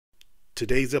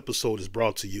Today's episode is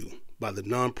brought to you by the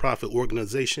nonprofit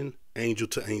organization Angel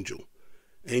to Angel.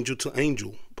 Angel to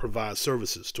Angel provides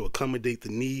services to accommodate the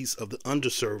needs of the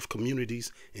underserved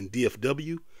communities in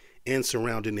DFW and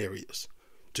surrounding areas.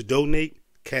 To donate,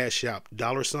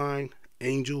 CashApp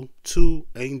 $Angel to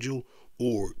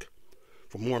Angel.org.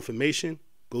 For more information,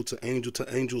 go to Angel to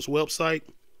Angel's website,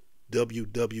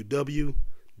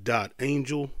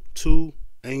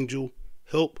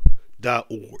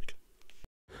 www.angel2angelhelp.org.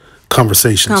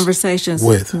 Conversations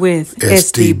with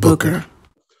SD Booker.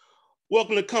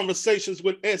 Welcome to Conversations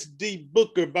with SD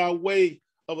Booker by way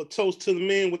of a toast to the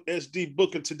men with SD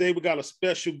Booker. Today we got a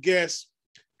special guest,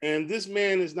 and this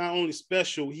man is not only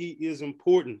special, he is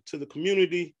important to the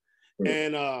community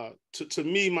and to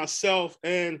me, myself,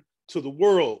 and to the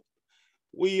world.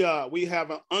 We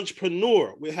have an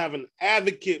entrepreneur, we have an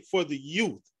advocate for the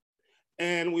youth,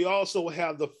 and we also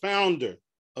have the founder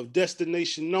of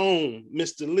Destination Known,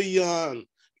 Mr. Leon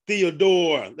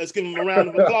Theodore. Let's give him a round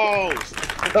of applause.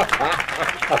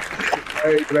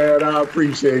 Hey man, I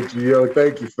appreciate you, yo.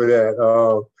 Thank you for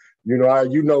that.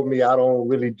 You know me. I don't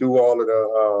really do all of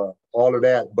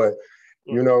that, but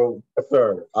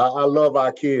sir, I love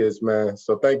our kids, man.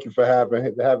 So thank you for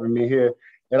having me here,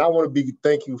 and I want to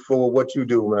thank you for what you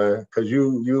do, man, because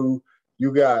you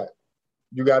got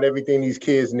everything these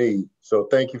kids need. So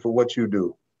thank you for what you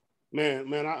do.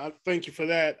 Man, I thank you for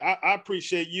that. I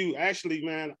appreciate you. Actually,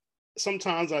 man,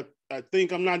 sometimes I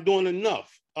think I'm not doing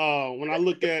enough. When I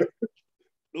look at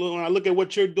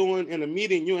what you're doing in a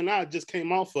meeting you and I just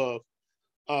came off of,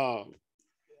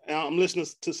 I'm listening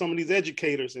to some of these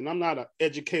educators, and I'm not an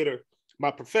educator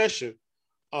by profession,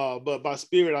 but by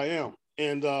spirit I am.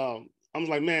 And I'm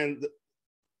like, man,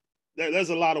 there's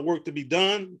a lot of work to be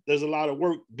done. There's a lot of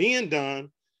work being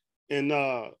done. And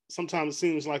sometimes it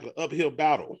seems like an uphill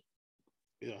battle.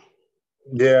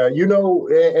 Yeah,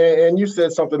 and you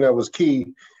said something that was key,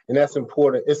 and that's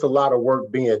important. It's a lot of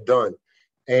work being done.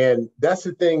 And that's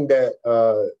the thing that,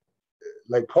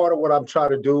 part of what I'm trying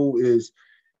to do is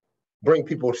bring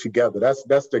people together.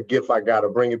 That's the gift I got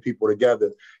of bringing people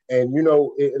together. And,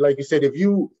 like you said, if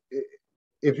you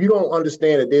don't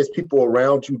understand that there's people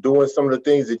around you doing some of the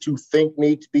things that you think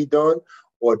need to be done,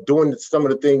 or doing some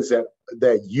of the things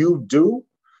that you do,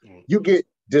 you get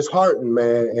disheartened,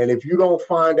 man. And if you don't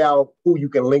find out who you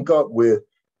can link up with,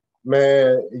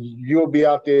 man, you'll be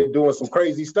out there doing some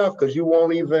crazy stuff because you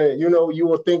won't even, you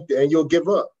will think and you'll give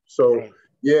up. So, right.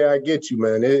 Yeah, I get you,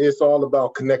 man. It's all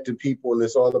about connecting people.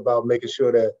 It's all about making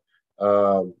sure that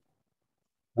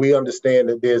we understand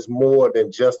that there's more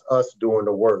than just us doing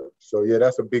the work. So, yeah,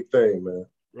 that's a big thing, man.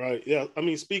 Right. Yeah. I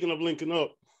mean, speaking of linking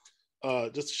up,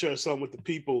 just to share something with the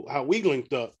people, how we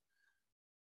linked up,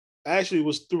 actually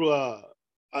was through,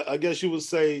 I guess you would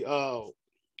say,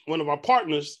 one of our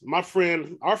partners, our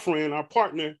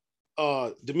partner,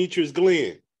 Demetrius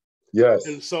Glenn. Yes.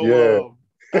 And so yeah.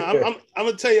 I'm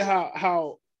gonna tell you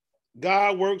how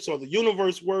God works, or the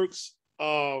universe works.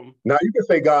 Now you can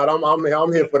say God.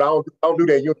 I'm here, but I don't do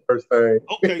that universe thing.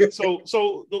 Okay, so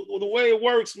the way it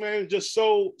works, man, is just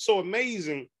so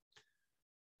amazing.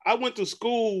 I went to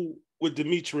school with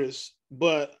Demetrius,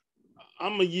 but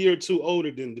I'm a year or two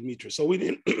older than Demetrius, so we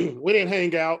didn't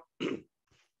hang out.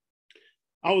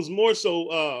 I was more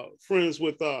so friends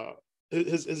with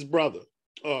his brother,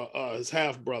 his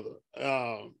half brother,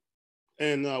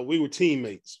 and we were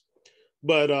teammates.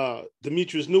 But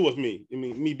Demetrius knew of me. I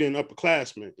mean, me being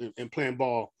upperclassman and playing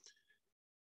ball.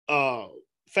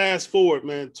 Fast forward,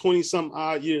 man, 20-some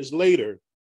odd years later,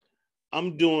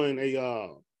 I'm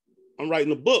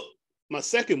writing a book, my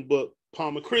second book,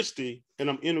 Palmer Christie, and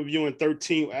I'm interviewing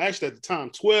 13, actually at the time,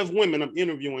 12 women I'm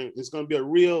interviewing. It's going to be a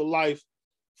real life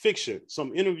fiction. So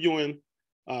I'm interviewing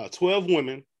 12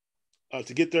 women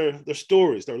to get their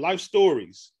stories, their life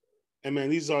stories. And man,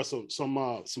 these are some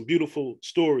beautiful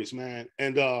stories, man.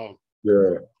 And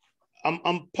yeah,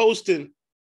 I'm posting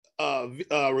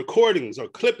recordings or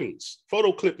clippings,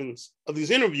 photo clippings of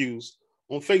these interviews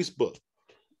on Facebook.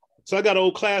 So I got an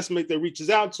old classmate that reaches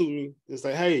out to me and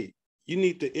say, hey, you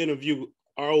need to interview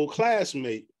our old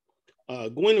classmate,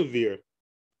 Guinevere.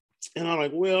 And I'm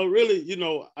like, well, really,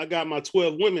 I got my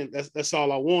 12 women. That's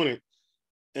all I wanted.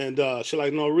 And she's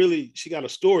like, no, really, she got a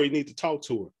story. You need to talk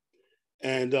to her.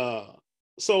 And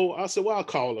so I said, well, I'll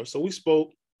call her. So we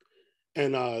spoke,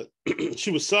 and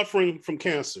she was suffering from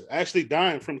cancer, actually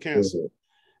dying from cancer.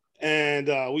 Mm-hmm. And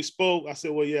we spoke. I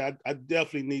said, well, yeah, I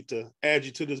definitely need to add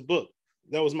you to this book.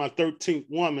 That was my 13th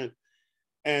woman.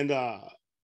 And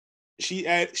she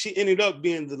ended up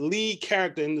being the lead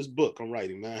character in this book I'm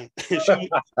writing, man.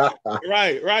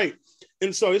 Right.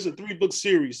 And so it's a 3-book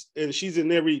series, and she's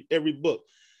in every book.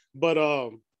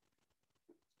 But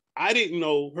I didn't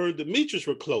know her and Demetrius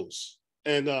were close.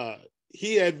 And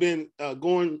he had been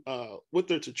going with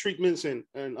her to treatments and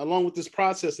along with this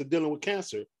process of dealing with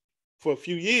cancer for a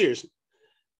few years.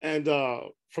 And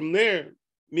from there,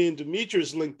 me and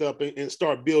Demetrius linked up and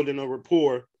started building a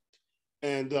rapport.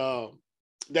 And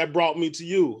that brought me to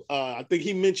you. I think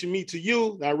he mentioned me to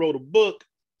you. I wrote a book.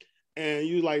 And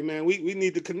you like, man, we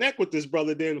need to connect with this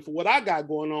brother then for what I got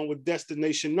going on with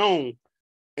Destination Known.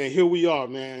 And here we are,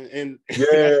 man. And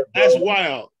yeah, that's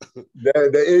wild. Yeah,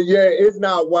 it's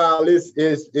not wild.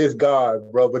 It's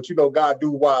God, bro. But you know, God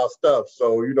do wild stuff.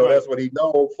 So you know, right. That's what He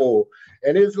known for.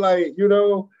 And it's like, you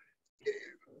know,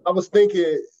 I was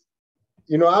thinking,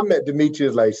 you know, I met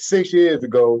Demetrius like 6 years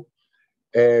ago,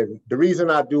 and the reason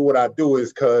I do what I do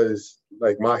is because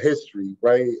like my history,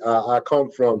 right? I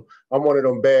come from, I'm one of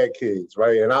them bad kids,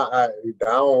 right? And I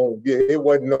don't, it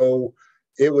wasn't no.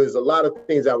 It was a lot of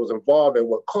things I was involved in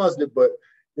what caused it, but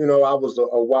you know, I was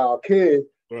a wild kid.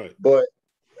 Right. But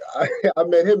I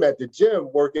met him at the gym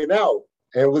working out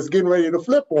and was getting ready to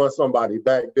flip on somebody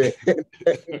back then.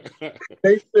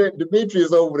 They sent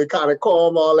Demetrius over to kind of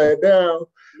calm all that down.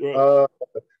 Right.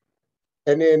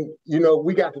 And then, you know,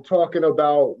 we got to talking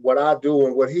about what I do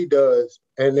and what he does.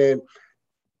 And then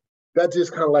that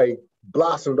just kind of like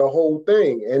blossomed the whole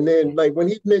thing. And then like when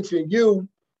he mentioned you,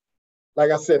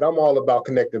 like I said, I'm all about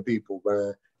connecting people,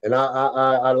 man. And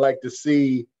I like to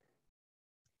see,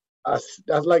 I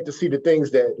like to see the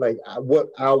things that like what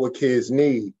our kids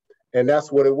need. And that's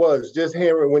what it was. Just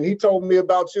hearing, when he told me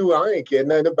about you, I ain't caring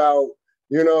nothing about,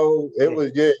 you know, it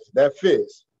was, yeah, that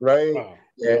fits, right? Wow.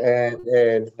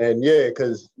 And yeah,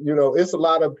 because, you know, it's a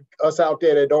lot of us out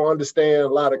there that don't understand, a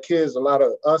lot of kids, a lot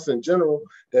of us in general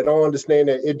that don't understand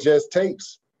that it just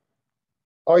takes,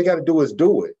 all you got to do is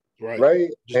do it,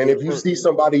 right? And if you see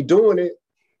somebody doing it,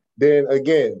 then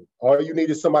again, all you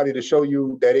need is somebody to show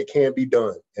you that it can be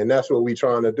done. And that's what we're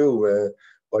trying to do, man.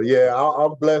 But yeah,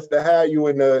 I'm blessed to have you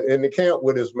in the camp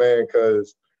with us, man,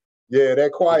 because yeah,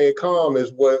 that quiet calm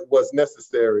is what's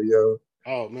necessary, yo.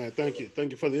 Oh man, thank you.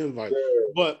 Thank you for the invite. Yeah.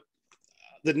 But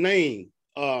the name,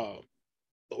 the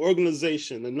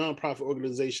organization, the nonprofit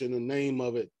organization, the name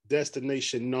of it,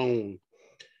 Destination Known.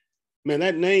 Man,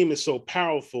 that name is so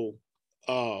powerful.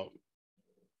 And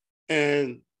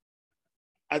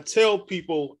I tell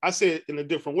people, I say it in a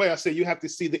different way. I say you have to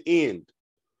see the end.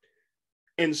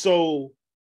 And so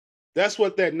that's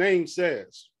what that name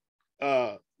says.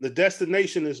 The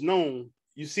destination is known.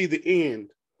 You see the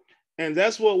end. And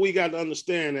that's what we got to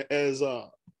understand as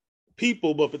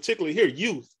people, but particularly here,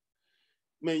 youth.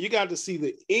 Man, you got to see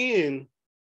the end,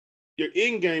 your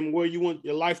end game, where you want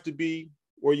your life to be,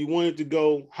 where you want it to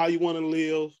go, how you want to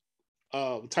live,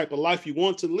 the type of life you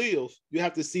want to live. You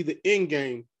have to see the end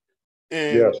game.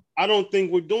 And yes. I don't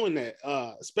think we're doing that,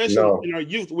 especially in our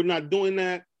youth. We're not doing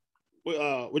that.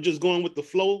 We're just going with the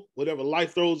flow, whatever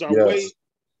life throws our way.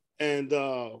 And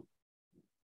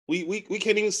we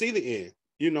can't even see the end.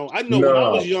 You know, I know when I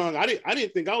was young, I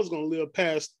didn't think I was going to live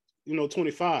past,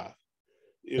 25.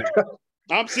 You know,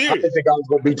 I'm serious. I didn't think I was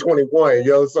going to be 21,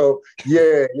 yo. So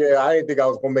yeah, I didn't think I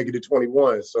was going to make it to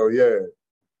 21. So yeah.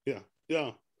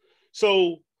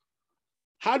 So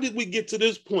how did we get to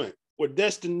this point where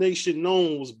Destination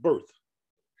Known was birthed?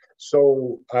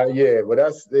 So but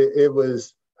it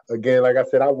was, again, like I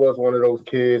said, I was one of those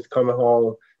kids coming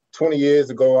home. 20 years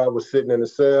ago, I was sitting in a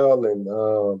cell, and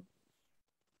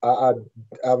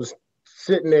I was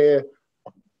sitting there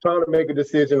trying to make a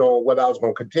decision on whether I was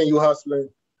going to continue hustling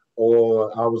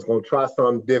or I was going to try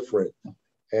something different.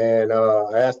 And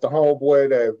I asked the homeboy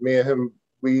that me and him,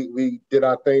 we did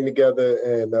our thing together,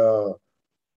 and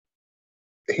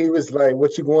he was like,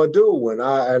 "What you going to do?" And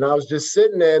I was just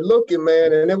sitting there looking,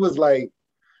 man, and it was like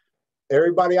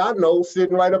everybody I know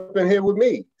sitting right up in here with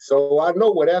me. So I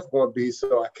know where that's going to be.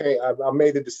 So I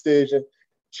made a decision.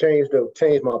 Changed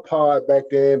my pod back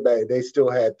then. They still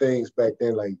had things back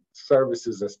then like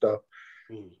services and stuff.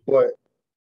 But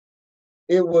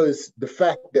it was the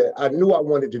fact that I knew I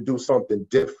wanted to do something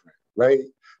different, right?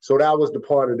 So that was the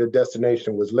part of the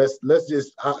destination was let's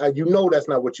just, that's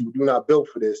not what you're not built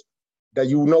for this, that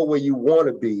you know where you want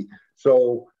to be.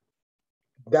 So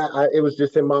it was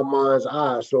just in my mind's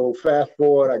eye. So fast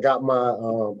forward, I got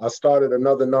I started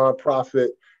another nonprofit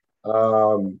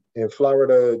in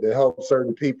Florida to help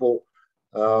certain people.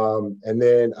 And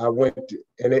then I went,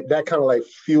 that kind of like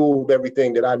fueled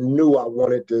everything that I knew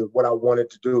what I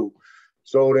wanted to do.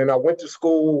 So then I went to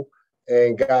school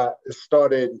and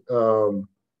started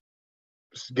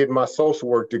getting my social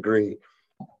work degree.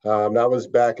 That was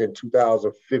back in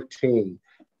 2015.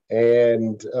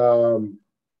 And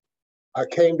I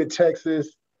came to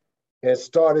Texas and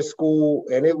started school.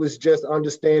 And it was just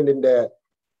understanding that,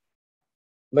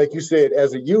 like you said,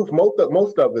 as a youth, most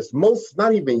of us,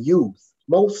 not even youth,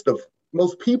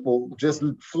 most people just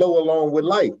flow along with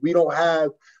life. We don't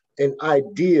have an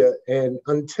idea. And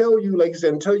until you, like you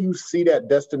said, until you see that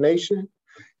destination,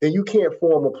 then you can't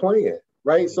form a plan,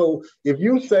 right? So if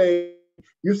you say,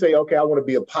 okay, I want to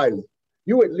be a pilot,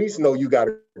 you at least know you got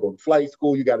to go to flight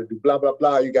school, you got to do blah, blah,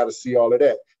 blah, you got to see all of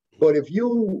that. But if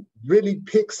you really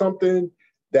pick something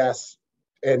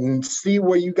and see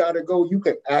where you got to go, you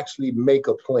can actually make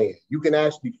a plan. You can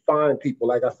actually find people.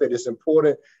 Like I said, it's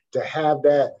important to have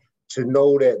that, to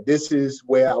know that this is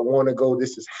where I want to go.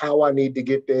 This is how I need to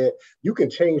get there. You can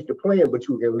change the plan, but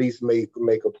you can at least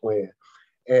make a plan.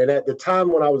 And at the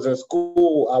time when I was in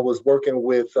school, I was working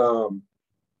with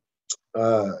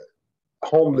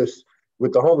homeless,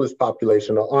 with the homeless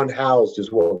population, or unhoused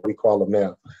is what we call them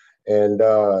now. And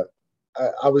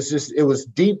I was just, it was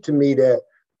deep to me that,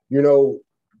 you know,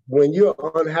 when you're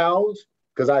unhoused,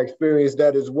 because I experienced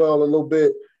that as well a little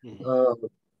bit,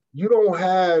 you don't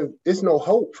have, it's no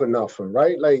hope for nothing,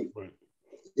 right? Like,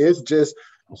 it's just,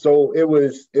 so it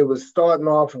was starting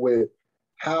off with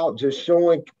how, just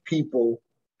showing people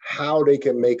how they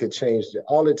can make a change.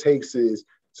 All it takes is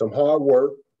some hard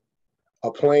work,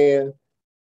 a plan,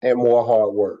 and more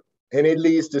hard work. And it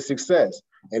leads to success.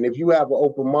 And if you have an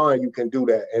open mind, you can do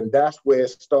that. And that's where it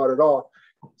started off.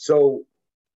 So,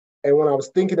 and when I was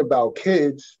thinking about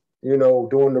kids, you know,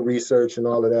 doing the research and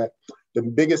all of that, the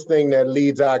biggest thing that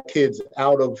leads our kids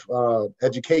out of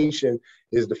education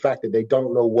is the fact that they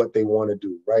don't know what they want to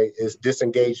do, right? It's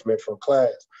disengagement from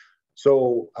class.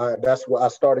 So that's why I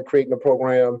started creating a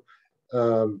program.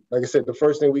 Like I said, the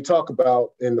first thing we talk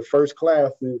about in the first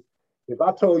class is, if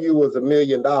I told you it was $1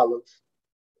 million,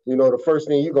 you know, the first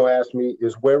thing you're going to ask me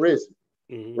is, where is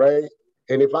it, right?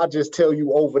 And if I just tell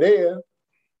you over there,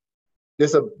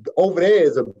 over there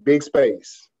is a big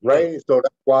space, right? So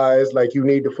that's why it's like you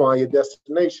need to find your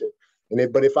destination.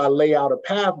 But if I lay out a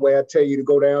pathway, I tell you to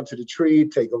go down to the tree,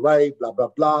 take a right, blah, blah,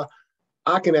 blah,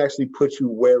 I can actually put you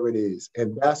where it is.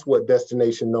 And that's what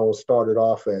Destination Known started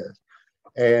off as.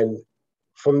 And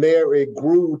from there, it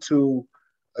grew to,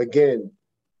 again,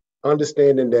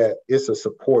 understanding that it's a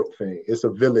support thing, it's a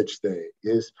village thing.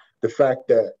 It's the fact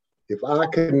that if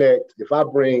I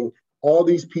bring all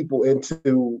these people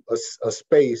into a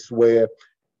space where,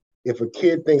 if a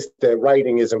kid thinks that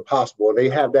writing is impossible, they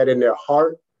have that in their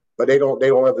heart, but they don't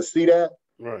ever see that.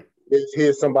 Right.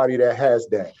 Here's somebody that has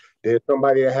that. There's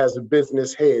somebody that has a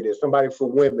business head. There's somebody for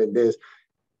women.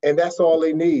 And that's all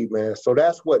they need, man. So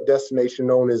that's what Destination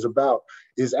Known is about,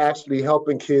 is actually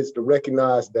helping kids to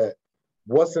recognize that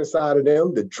what's inside of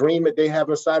them, the dream that they have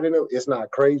inside of them, it's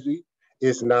not crazy,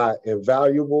 it's not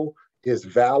invaluable, it's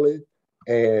valid,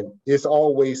 and it's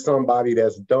always somebody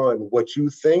that's done what you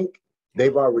think.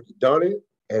 They've already done it,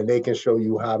 and they can show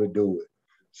you how to do it.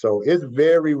 So it's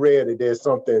very rare that there's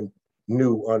something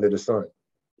new under the sun.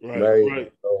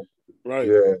 Right. So, right.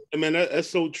 Yeah. I mean, that's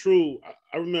so true.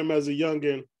 I remember as a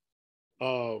youngin,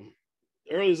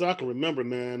 early as I can remember,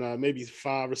 man, maybe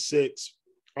 5 or 6,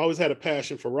 I always had a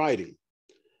passion for writing.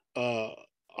 I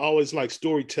always liked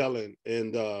storytelling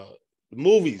and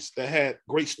movies that had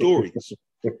great stories.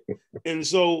 And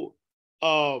so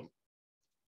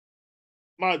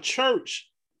my church,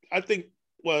 I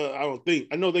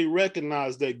know they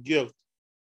recognize that gift.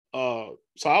 So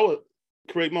I would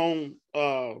create my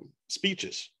own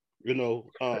speeches, you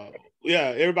know.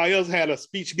 Everybody else had a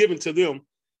speech given to them.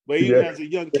 But even as a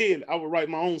young kid, I would write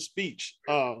my own speech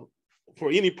for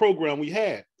any program we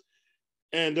had.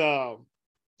 And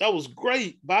that was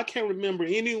great, but I can't remember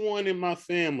anyone in my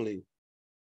family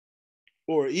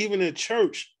or even in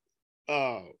church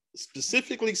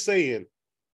specifically saying,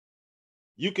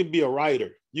 you could be a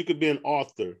writer, you could be an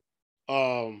author.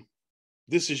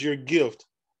 This is your gift.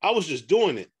 I was just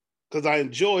doing it because I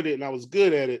enjoyed it and I was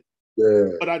good at it. Yeah.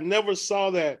 But I never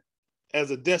saw that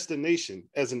as a destination,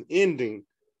 as an ending.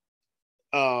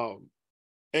 And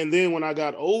then when I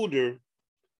got older,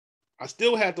 I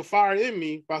still had the fire in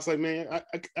me, but I was like, man,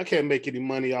 I can't make any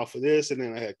money off of this. And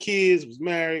then I had kids, was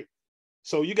married.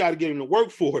 So you got to get in the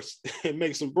workforce and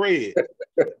make some bread.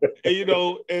 And, you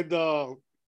know, and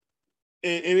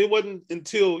it wasn't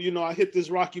until, you know, I hit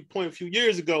this rocky point a few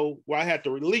years ago where I had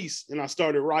to release and I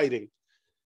started writing.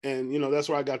 And, you know, that's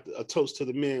where I got a Toast to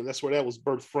the Men. That's where that was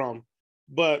birthed from.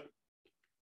 But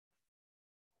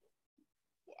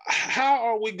how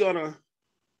are we going to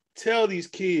tell these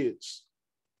kids,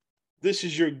 this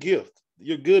is your gift,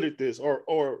 you're good at this,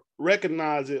 or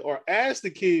recognize it, or ask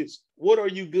the kids, what are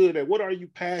you good at? What are you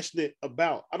passionate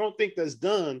about? I don't think that's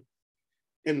done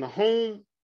in the home.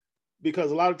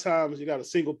 because a lot of times you got a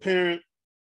single parent,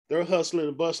 they're hustling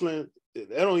and bustling. They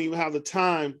don't even have the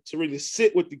time to really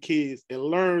sit with the kids and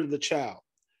learn the child.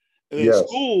 And then Yes.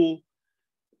 school,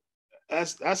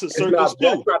 that's a circus That's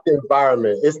not the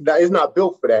environment. It's not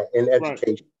built for that in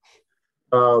education.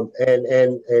 Right.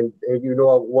 And you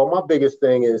know, well, my biggest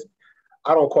thing is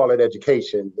I don't call it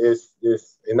education.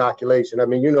 It's inoculation. I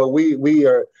mean, you know, we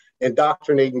are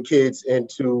indoctrinating kids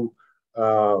into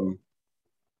a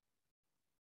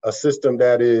system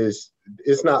that it's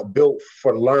not built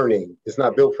for learning. It's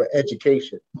not built for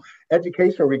education.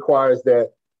 Education requires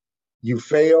that you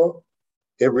fail.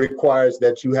 It requires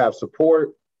that you have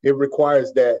support. It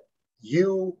requires that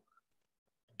you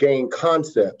gain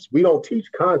concepts. We don't teach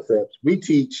concepts. We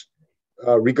teach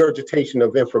regurgitation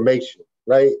of information,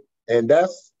 right? And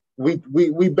that's, we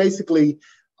basically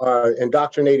are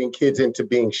indoctrinating kids into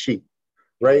being sheep,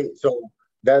 right? So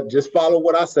that just follow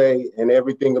what I say and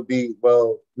everything will be,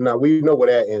 well, now we know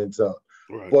where that ends up.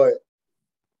 Right. But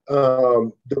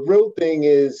the real thing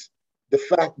is the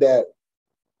fact that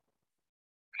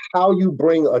how you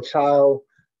bring a child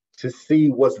to see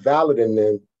what's valid in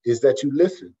them is that you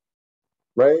listen,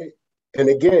 right? And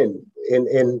again,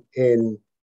 in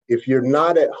if you're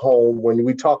not at home, when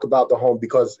we talk about the home,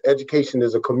 because education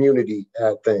is a community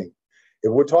thing,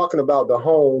 if we're talking about the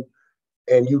home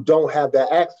and you don't have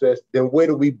that access, then where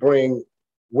do we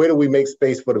make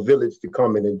space for the village to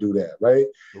come in and do that, right?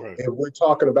 If we're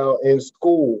talking about in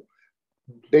school,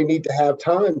 they need to have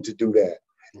time to do that.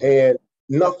 And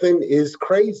nothing is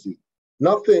crazy.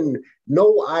 No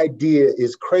idea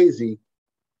is crazy.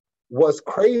 What's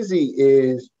crazy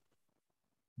is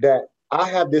that I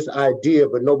have this idea,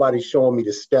 but nobody's showing me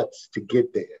the steps to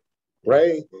get there,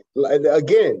 right?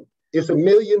 Again, it's $1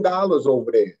 million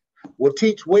over there. Well,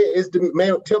 teach, where is the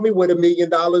man? Tell me where the $1 million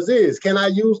is. Can I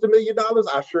use the $1 million?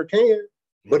 I sure can.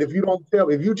 But if you don't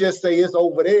if you just say it's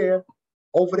over there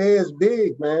is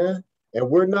big, man. And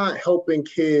we're not helping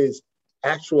kids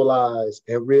actualize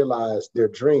and realize their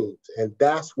dreams. And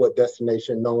that's what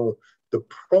Destination Known, the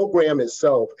program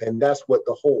itself, and that's what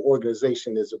the whole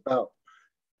organization is about.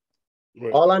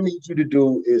 Right. All I need you to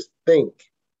do is think.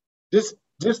 Just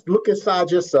look inside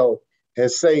yourself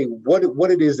and say what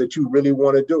it is that you really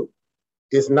want to do.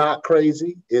 It's not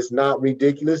crazy. It's not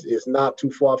ridiculous. It's not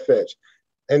too far-fetched.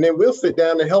 And then we'll sit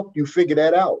down and help you figure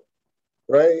that out,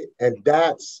 right? And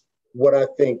that's what I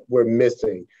think we're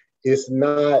missing. It's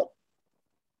not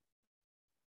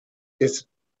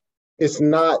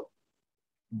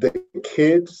the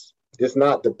kids. It's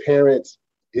not the parents.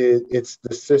 It's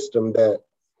the system that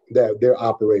they're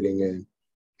operating in.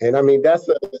 And I mean, that's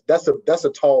a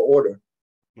tall order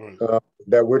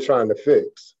that we're trying to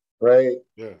fix, right?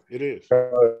 Yeah, it is.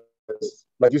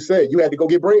 Like you said, you had to go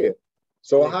get bread.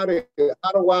 So how do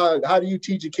you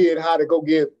teach a kid how to go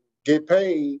get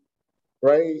paid,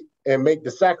 right? And make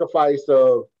the sacrifice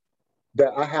of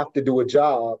that I have to do a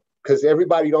job, because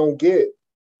everybody don't get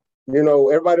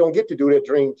to do their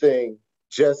dream thing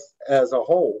just as a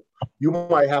whole. You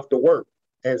might have to work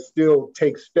and still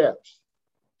take steps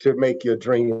to make your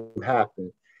dream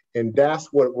happen. And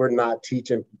that's what we're not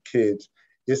teaching kids.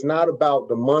 It's not about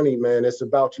the money, man. It's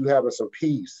about you having some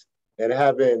peace and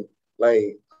having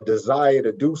like a desire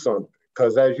to do something.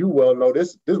 Because as you well know,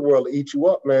 this world will eat you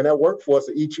up, man. That workforce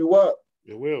will eat you up.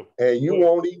 It will. And you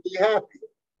won't even be happy.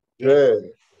 Yeah.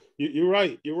 You're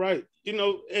right. You're right. You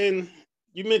know, and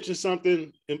you mentioned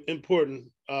something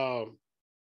important, the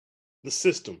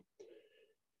system.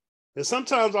 And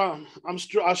sometimes I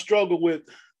struggle with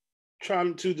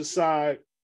trying to decide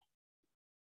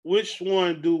which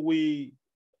one do we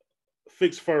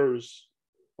fix first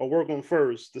or work on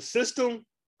first, the system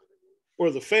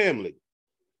or the family?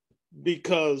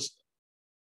 Because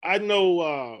I know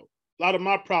a lot of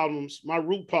my problems, my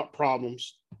root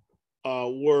problems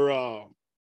were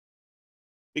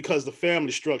because the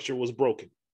family structure was broken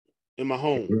in my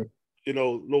home. Mm-hmm. You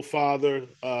know, no father,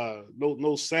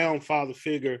 no sound father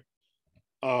figure.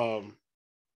 I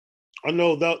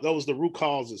know that was the root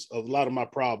causes of a lot of my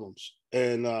problems.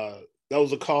 And that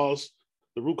was the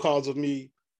root cause of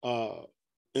me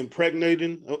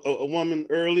impregnating a woman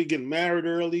early, getting married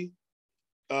early,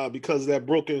 because of that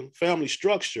broken family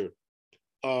structure.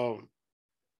 So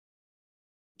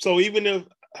even if,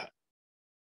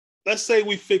 let's say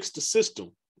we fix the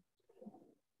system,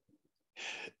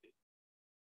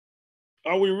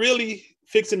 are we really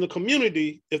fixing the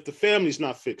community if the family's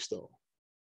not fixed though?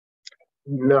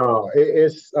 No,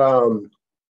 it's and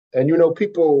you know,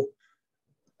 people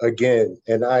again,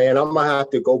 and I'm gonna have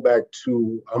to go back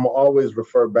to, I'm gonna always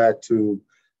refer back to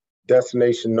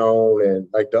Destination Known, and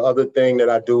like the other thing that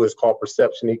I do is called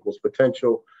Perception Equals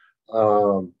Potential.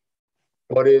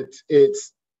 but it's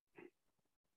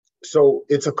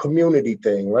a community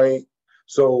thing, right?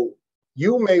 So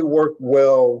you may work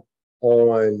well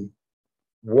on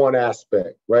one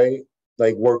aspect, right?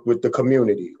 Like work with the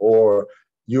community, or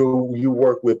you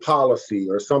work with policy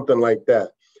or something like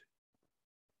that.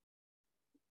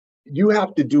 You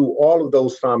have to do all of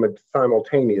those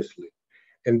simultaneously.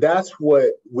 And that's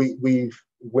what we've,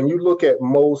 when you look at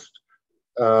most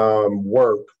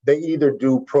work, they either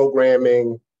do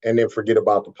programming and then forget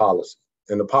about the policy,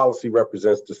 and the policy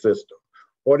represents the system,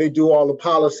 or they do all the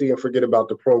policy and forget about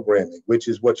the programming, which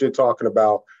is what you're talking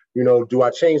about. You know, do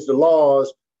I change the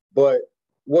laws? But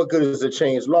what good is a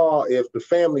changed law if the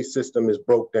family system is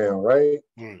broke down, right?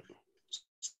 Mm.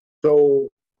 So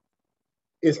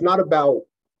it's not about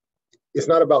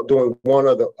doing one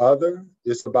or the other.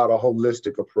 It's about a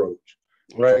holistic approach,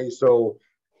 right? So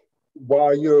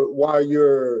while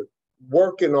you're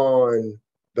working on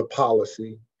the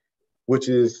policy, which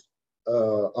is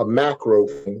a macro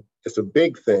thing, it's a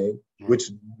big thing,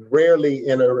 which rarely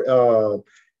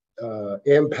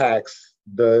impacts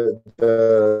the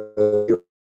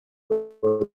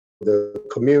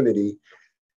community.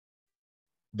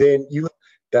 Then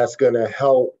that's going to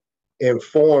help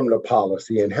inform the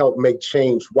policy and help make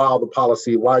change while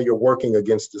you're working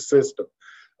against the system.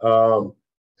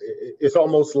 It's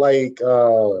almost like,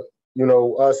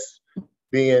 us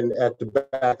being at the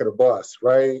back of the bus,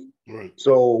 right? Right.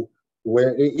 So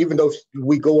even though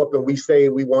we go up and we say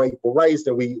we want equal rights,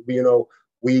 and we want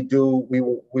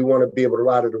to be able to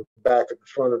ride at the back of the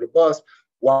front of the bus,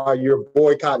 while you're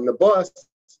boycotting the bus,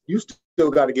 you still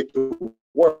got to get to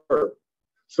work.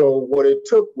 So what it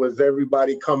took was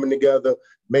everybody coming together,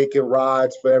 making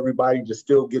rides for everybody to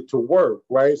still get to work,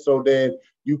 right? So then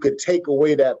you could take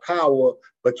away that power,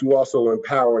 but you also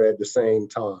empower it at the same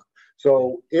time.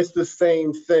 So it's the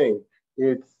same thing.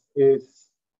 The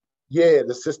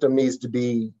system needs to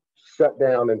be shut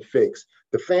down and fixed.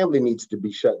 The family needs to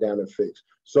be shut down and fixed.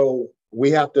 So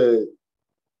we have to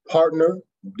partner,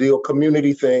 do a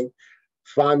community thing,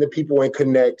 find the people and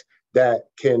connect that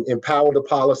can empower the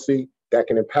policy, that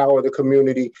can empower the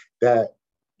community, that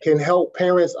can help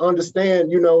parents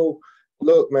understand,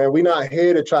 look, man, we're not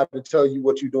here to try to tell you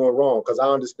what you're doing wrong, because I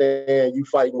understand you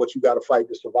fighting what you got to fight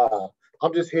to survive.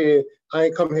 I'm just here. I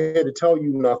ain't come here to tell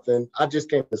you nothing. I just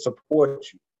came to support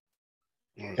you.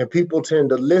 Mm. And people tend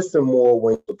to listen more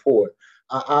when you support.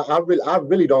 I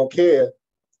really don't care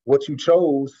what you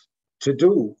chose to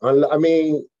do. I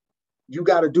mean, you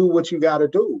got to do what you got to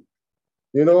do.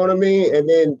 You know what I mean? And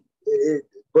then,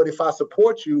 but if I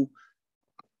support you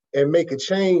and make a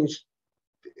change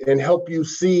and help you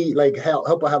see, like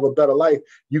help have a better life,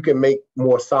 you can make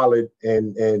more solid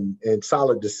and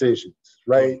solid decisions,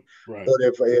 right? Right. But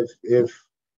if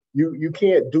you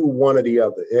can't do one or the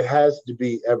other, it has to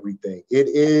be everything. It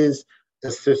is a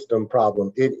system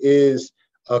problem. It is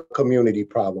a community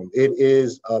problem. It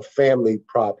is a family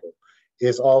problem.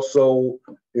 It's also,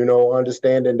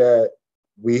 understanding that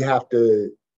we have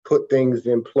to put things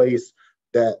in place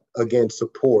that, again,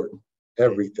 support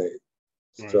everything.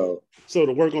 Right. So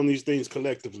to work on these things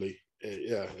collectively,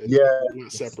 not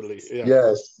separately. Yeah.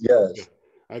 Yes. Yeah,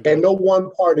 and no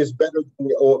one part is better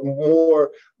or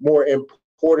more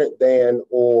important than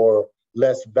or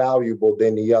less valuable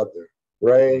than the other,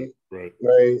 right?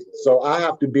 Right. So I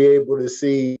have to be able to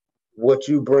see what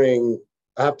you bring.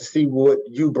 I have to see what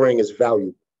you bring is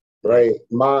valuable, right?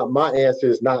 My answer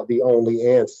is not the only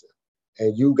answer,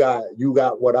 and you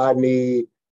got what I need.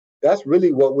 That's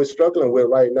really what we're struggling with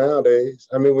right nowadays.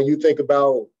 I mean, when you think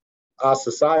about our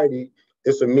society,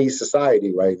 it's a me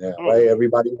society right now, right?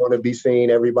 Everybody want to be seen.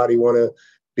 Everybody want to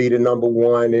be the number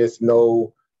one. It's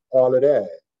no all of that.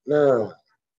 Nah,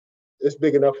 it's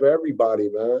big enough for everybody,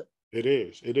 man. It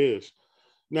is.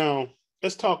 Now,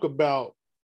 let's talk about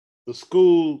the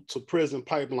school to prison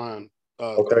pipeline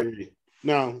theory.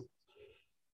 Now,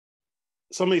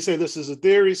 somebody say this is a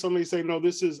theory. Somebody say, no,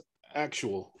 this is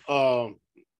actual.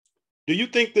 Do you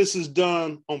think this is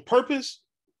done on purpose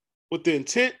with the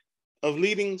intent of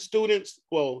leading students,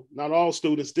 well, not all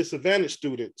students, disadvantaged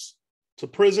students, to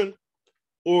prison?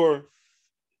 Or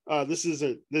this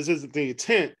isn't the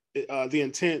intent. The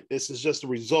intent is just a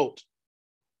result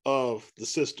of the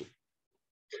system?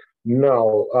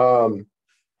 No,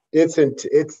 it's an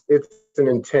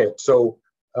intent. So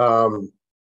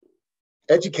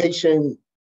education,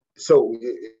 so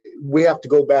we have to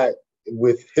go back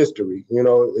with history.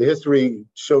 History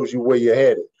shows you where you're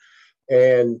headed.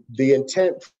 And the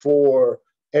intent for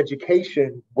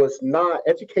education was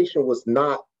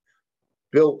not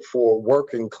built for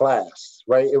working class,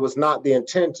 right? It was not the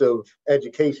intent of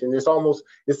education. It's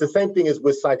the same thing as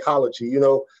with psychology.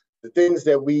 the things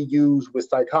that we use with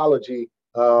psychology,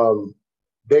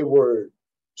 they were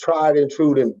tried and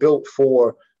true and built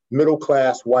for middle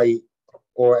class white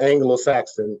or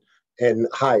Anglo-Saxon and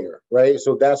higher, right?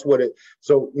 So that's what it,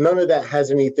 so none of that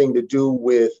has anything to do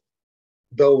with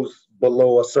those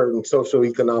below a certain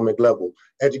socioeconomic level.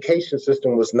 Education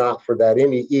system was not for that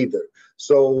any either.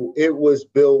 So it was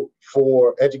built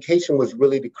for, education was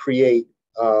really to create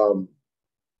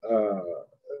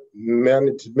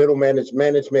middle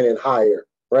management and higher,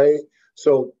 right?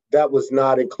 So that was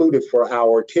not included for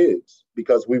our kids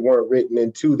because we weren't written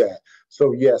into that.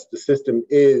 So yes, the system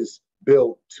is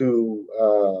built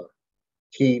to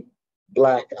keep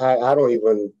Black. I don't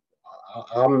even.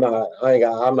 I'm not.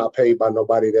 I'm not paid by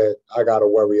nobody that I got to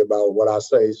worry about what I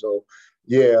say. So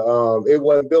yeah, it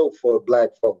wasn't built for Black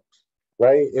folks,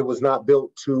 right? It was not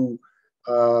built to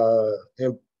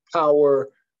empower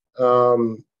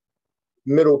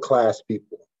middle class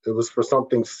people. It was for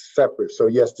something separate. So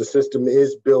yes, the system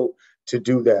is built to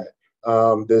do that.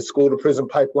 The school to prison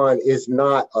pipeline is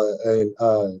not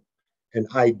an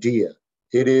idea.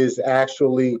 It is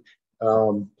actually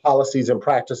policies and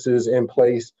practices in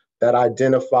place that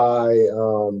identify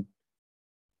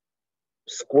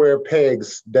square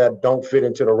pegs that don't fit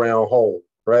into the round hole,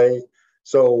 right?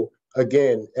 So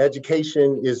again,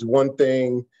 education is one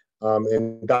thing,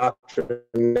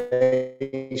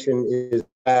 indoctrination is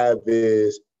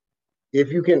if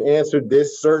you can answer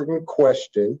this certain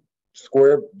question,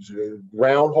 square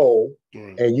round hole,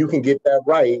 and you can get that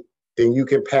right, then you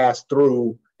can pass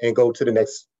through and go to the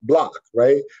next block,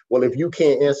 right? Well, if you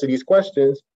can't answer these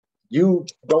questions, you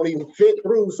don't even fit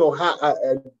through. So how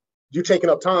you taking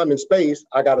up time and space,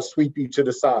 I got to sweep you to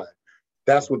the side.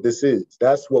 That's what this is.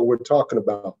 That's what we're talking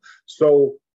about.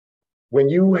 So when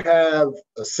you have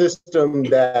a system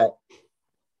that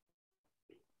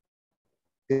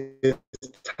is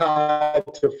tied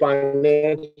to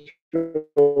financial,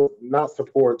 not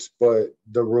supports, but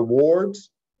the rewards,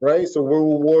 right? So we're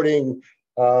rewarding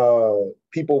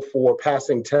people for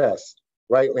passing tests,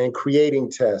 right? And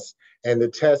creating tests. And the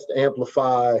tests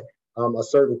amplify a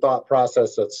certain thought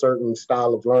process, a certain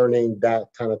style of learning,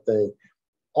 that kind of thing.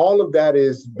 All of that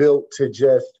is built to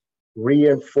just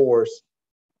reinforce,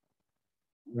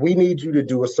 we need you to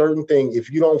do a certain thing. If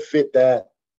you don't fit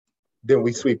that, then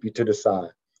we sweep you to the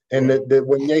side. And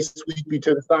when they sweep you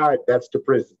to the side, that's the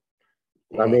prison.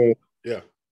 I mean, yeah,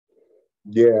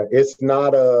 it's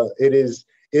not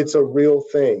it's a real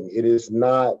thing. It is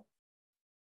not,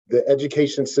 the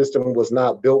education system was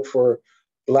not built for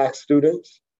Black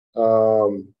students.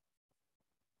 So,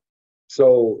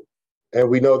 and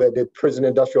we know that the prison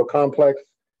industrial complex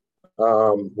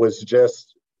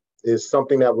is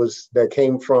something that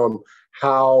came from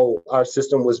how our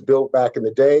system was built back in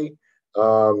the day.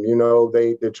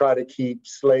 They try to keep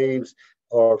slaves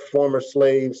or former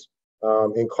slaves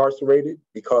incarcerated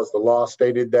because the law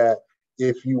stated that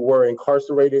if you were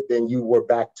incarcerated, then you were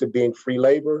back to being free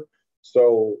labor.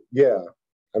 So yeah,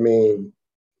 I mean,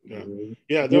 there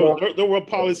were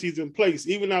policies in place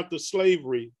even after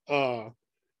slavery. If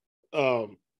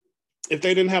they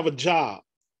didn't have a job,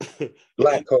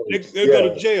 Black codes, they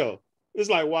go to jail. It's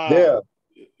like, wow. Yeah.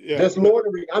 Just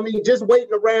loitering. I mean, just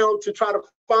waiting around to try to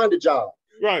find a job.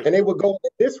 Right. And they would go,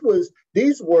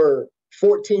 these were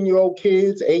 14-year-old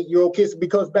kids, 8-year-old kids,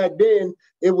 because back then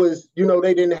it was,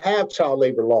 they didn't have child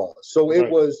labor laws. So it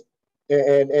was,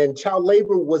 and child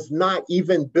labor was not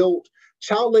even built.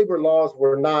 Child labor laws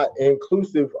were not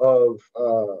inclusive of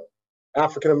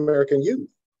African-American youth.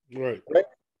 Right.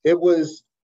 It was,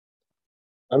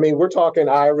 I mean, we're talking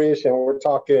Irish and we're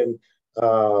talking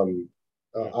our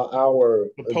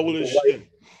Polish,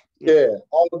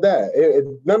 all of that.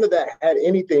 None of that had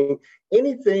any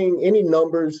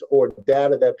numbers or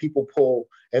data that people pull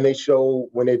and they show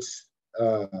when it's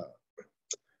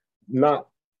not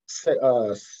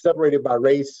separated by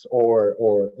race or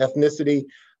ethnicity.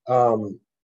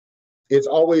 It's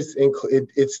always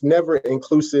it's never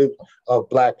inclusive of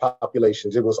Black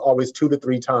populations. It was always 2 to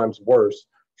 3 times worse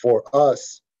for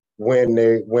us when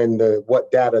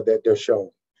what data that they're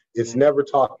showing. It's never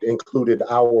included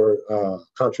our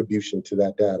contribution to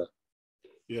that data.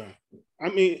 Yeah. I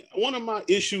mean, one of my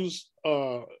issues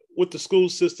with the school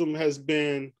system has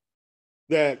been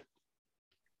that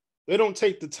they don't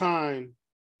take the time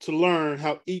to learn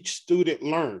how each student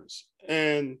learns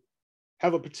and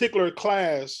have a particular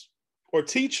class or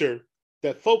teacher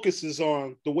that focuses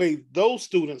on the way those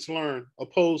students learn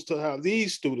opposed to how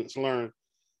these students learn.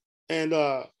 And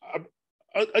I'll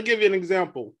give you an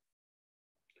example.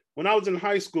 When I was in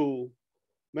high school,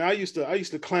 man, I used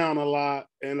to clown a lot,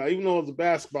 and even though I was a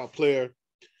basketball player,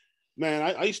 man,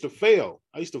 I used to fail.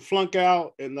 I used to flunk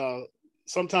out, and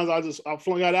sometimes I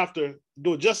flunk out after,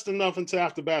 do it just enough until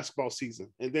after basketball season,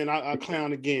 and then I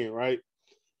clown again, right?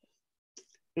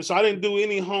 And so I didn't do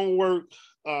any homework,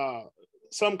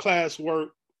 some class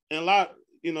work, and a lot,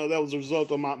 that was a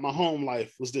result of my home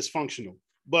life was dysfunctional.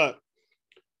 But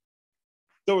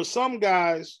there were some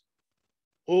guys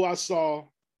who I saw,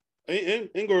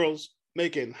 and girls,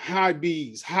 making high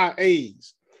B's, high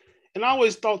A's. And I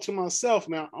always thought to myself,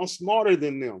 man, I'm smarter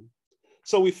than them.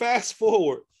 So we fast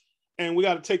forward and we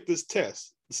got to take this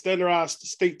test, the standardized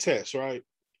state test, right?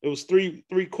 It was three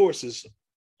courses,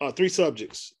 3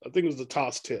 subjects. I think it was the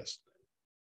TOS test.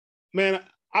 Man,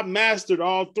 I mastered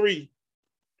all 3.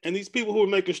 And these people who were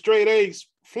making straight A's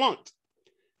flunked.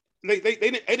 They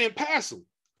didn't pass them.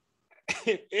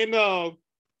 And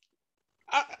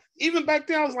even back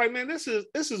then I was like, man, this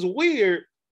is weird.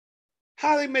 How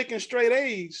are they making straight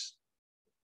A's,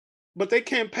 but they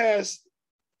can't pass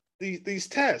these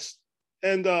tests?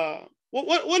 And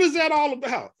what is that all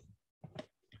about?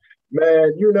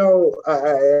 Man,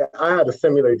 I had a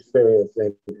similar experience,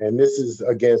 and this is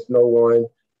against no one.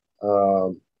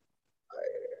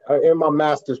 In my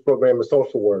master's program in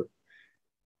social work,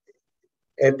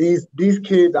 and these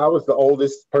kids, I was the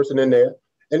oldest person in there,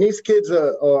 and these kids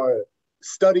are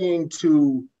studying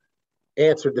to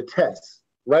answer the test,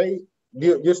 right?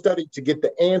 You're studying to get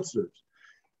the answers.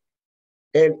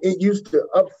 And it used to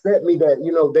upset me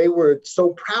that, they were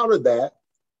so proud of that.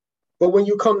 But when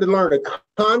you come to learn a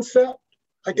concept,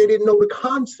 like they didn't know the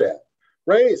concept,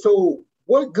 right? So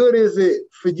what good is it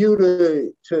for you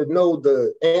to know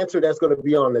the answer that's going to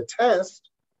be on the test,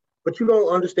 but you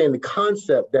don't understand the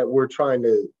concept that we're trying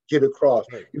to get across?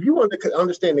 Right. If you want to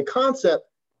understand the concept,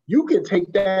 you can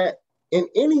take that in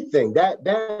anything.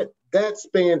 That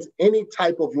spans any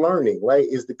type of learning, right?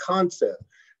 Is the concept.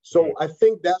 So right. I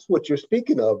think that's what you're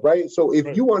speaking of, right? So if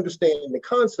right. you understand the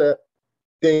concept,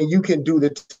 then you can do the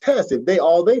test. If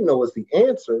all they know is the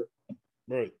answer,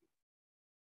 right.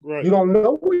 You don't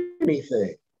know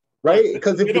anything, right?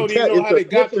 Because if you don't even know how they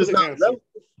got to the answer.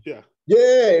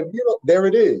 Yeah, there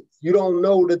it is. You don't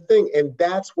know the thing, and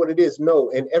that's what it is. No,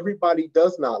 and everybody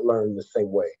does not learn the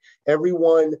same way.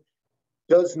 Everyone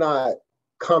does not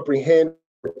comprehend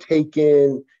or take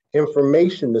in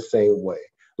information the same way.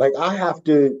 Like I have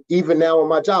to, even now in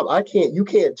my job, you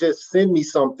can't just send me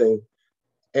something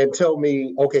and tell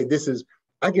me, okay,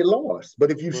 I get lost. But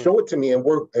if you show it to me and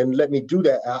work and let me do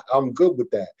that, I'm good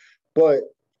with that. But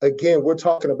again, we're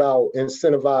talking about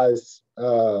incentivized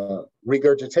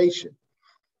regurgitation.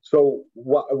 So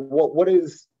what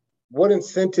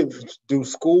incentives do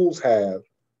schools have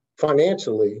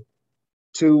financially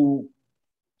to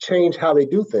change how they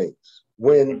do things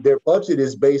when their budget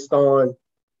is based on,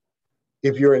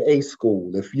 if you're an A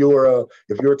school, if you're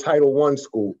a Title I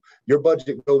school, your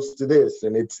budget goes to this,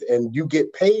 and you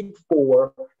get paid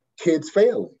for kids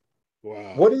failing.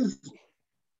 Wow.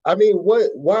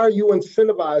 Why are you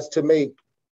incentivized to make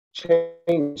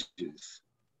changes?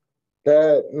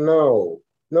 No,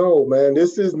 man,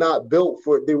 this is not built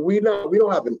for. We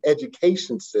don't have an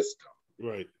education system.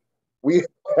 Right. We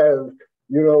have,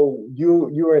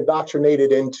 you're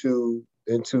indoctrinated into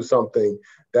something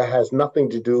that has nothing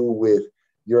to do with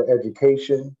your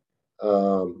education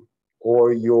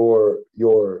or your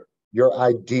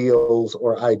ideals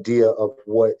or idea of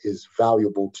what is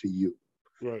valuable to you.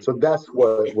 Right. So that's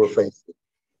what we're facing.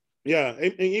 Yeah,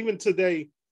 and even today,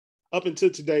 up until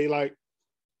today, like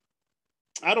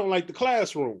I don't like the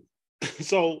classroom.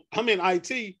 So I'm in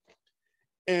IT,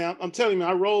 and I'm telling you,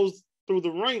 I rose through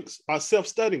the ranks by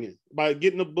self-studying, by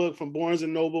getting a book from Barnes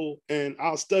and Noble, and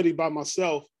I'll study by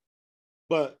myself.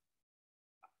 But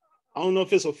I don't know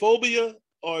if it's a phobia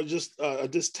or just a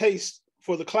distaste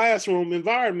for the classroom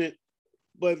environment,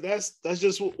 but that's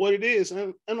just what it is.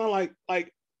 And I'm like,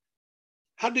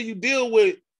 how do you deal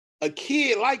with a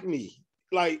kid like me?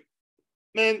 Like,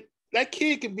 man, that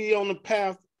kid could be on the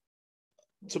path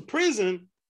to prison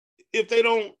if they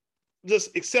don't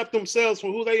just accept themselves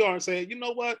for who they are and say, you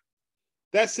know what,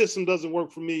 that system doesn't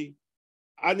work for me.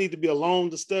 I need to be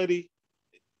alone to study.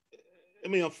 I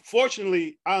mean,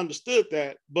 unfortunately, I understood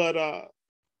that, but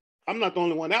I'm not the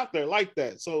only one out there like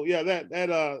that. So yeah,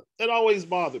 that always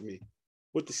bothered me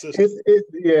with the system.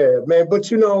 Yeah, man.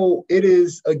 But it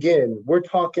is, again, we're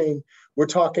talking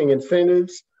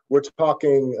incentives. We're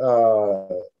talking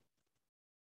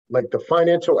like the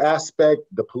financial aspect,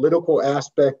 the political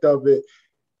aspect of it.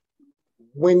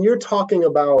 When you're talking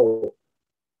about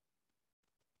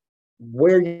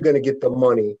where you're going to get the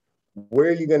money, where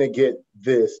are you going to get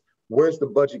this, where's the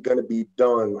budget going to be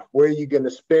done, where are you going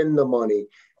to spend the money,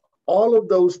 all of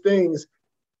those things,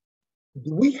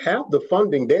 we have the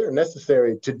funding there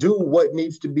necessary to do what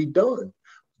needs to be done.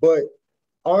 But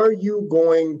are you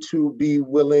going to be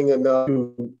willing enough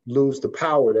to lose the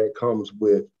power that comes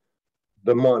with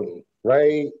the money,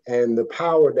 right? And the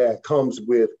power that comes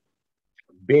with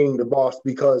being the boss?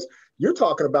 Because you're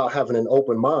talking about having an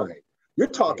open mind. You're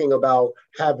talking about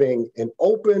having an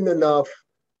open enough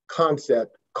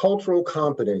concept, cultural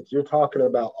competence. You're talking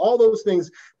about all those things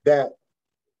that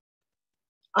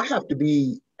I have to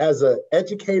be, as an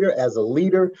educator, as a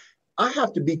leader, I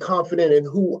have to be confident in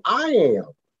who I am.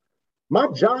 My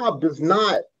job does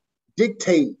not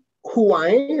dictate who I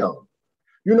am.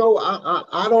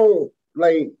 I don't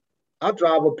like, I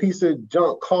drive a piece of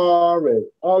junk car and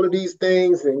all of these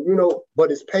things, and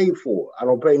but it's paid for. I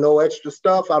don't pay no extra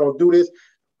stuff. I don't do this,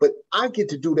 but I get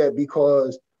to do that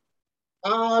because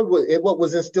what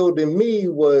was instilled in me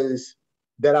was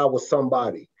that I was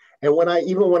somebody. And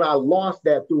even when I lost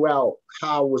that throughout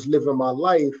how I was living my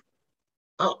life,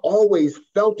 I always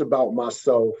felt about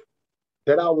myself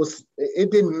that it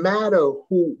didn't matter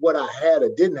what I had or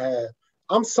didn't have.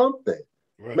 I'm something,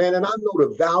 right, man. And I know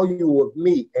the value of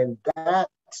me. And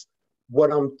that's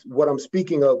what I'm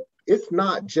speaking of. It's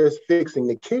not just fixing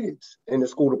the kids in the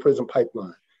school to prison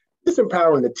pipeline. It's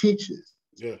empowering the teachers.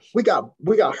 Yes. We got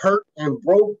hurt and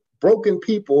broken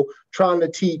people trying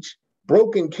to teach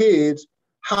broken kids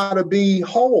how to be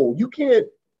whole. You can't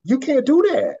do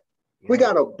that. Right. We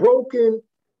got a broken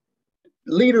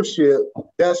leadership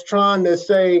that's trying to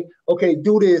say, okay,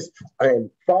 do this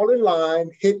and fall in line.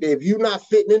 If you're not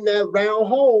fitting in that round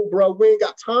hole, bro, we ain't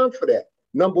got time for that.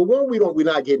 Number one, we're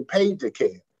not getting paid to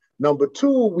care. Number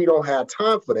two, we don't have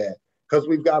time for that because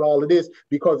we've got all of this.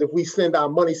 Because if we send our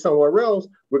money somewhere else,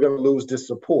 we're going to lose this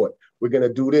support. We're going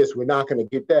to do this. We're not going to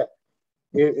get that.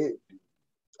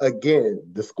 Again,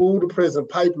 the school to prison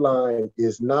pipeline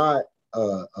is not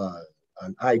an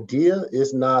idea.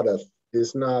 It's not a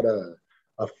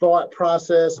thought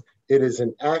process. It is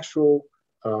an actual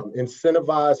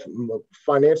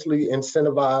financially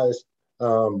incentivized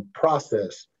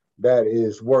process that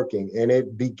is working. And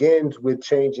it begins with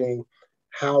changing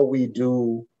how we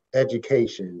do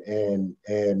education. And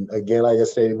again, like I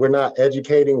said, we're not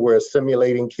educating, we're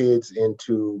assimilating kids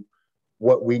into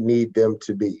what we need them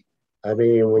to be. I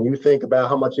mean, when you think about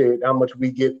how much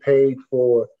we get paid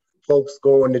for folks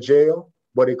going to jail,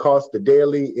 what it costs I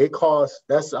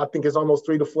think it's almost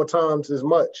 3 to 4 times as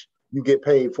much you get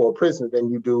paid for a prison than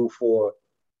you do for,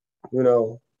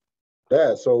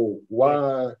 that. So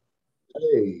why,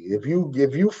 hey, if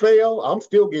you fail, I'm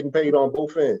still getting paid on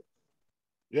both ends.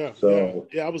 Yeah. So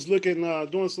yeah. I was looking,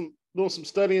 doing some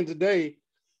studying today.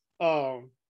 In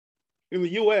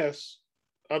the US,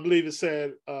 I believe it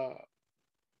said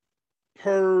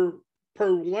per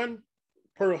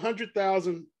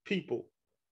 100,000 people,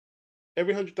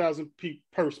 every 100,000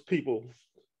 people,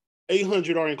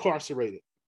 800 are incarcerated.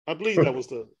 I believe that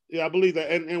was I believe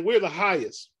that. And we're the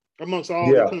highest amongst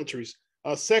all the countries.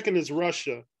 Second is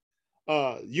Russia.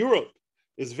 Europe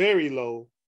is very low.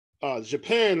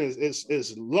 Japan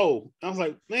is low. I was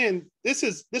like, man, this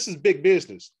is big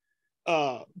business.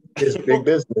 It's big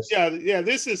business. Yeah,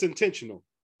 this is intentional.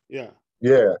 Yeah,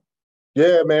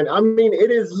 man. I mean,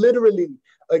 it is literally,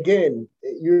 again,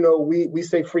 we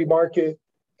say free market,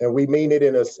 and we mean it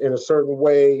in a certain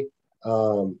way.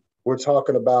 We're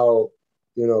talking about,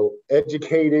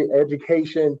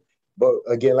 education, but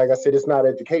again, like I said, it's not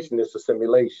education; it's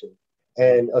assimilation,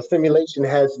 and assimilation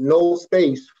has no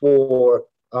space for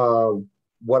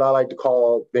what I like to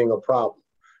call being a problem.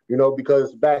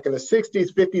 Because back in the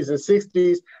 60s, 50s, and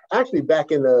 60s, actually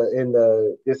back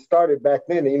it started back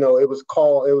then, it was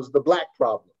the Black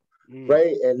problem,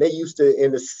 right? And they used to,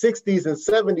 in the 60s and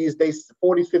 70s,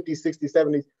 40s, 50s, 60s,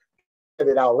 70s,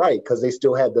 it outright because they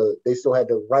still had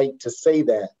the right to say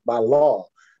that by law.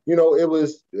 It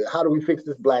was, how do we fix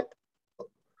this Black,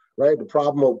 right? The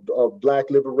problem of Black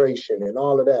liberation and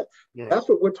all of that. Yeah. That's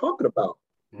what we're talking about.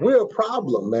 Yeah. We're a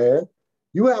problem, man.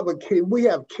 We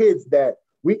have kids that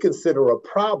we consider a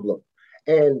problem.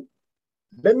 And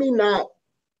let me not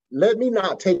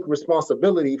take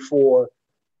responsibility for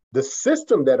the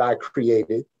system that I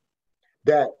created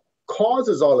that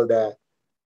causes all of that.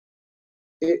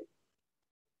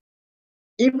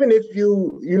 Even if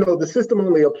the system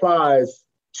only applies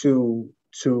to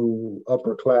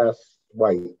upper class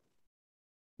white,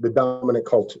 the dominant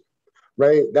culture,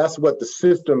 right? That's what the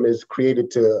system is created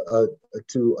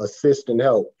to assist and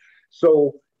help.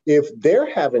 So if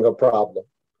they're having a problem,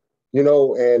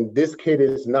 and this kid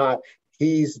is not,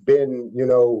 he's been,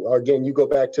 again, you go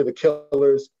back to the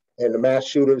killers and the mass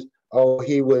shooters, oh,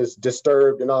 he was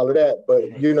disturbed and all of that. But,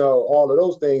 all of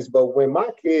those things. But when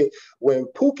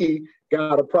Pookie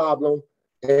got a problem,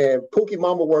 and Pookie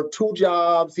mama worked 2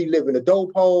 jobs, he lived in a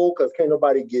dope hole because can't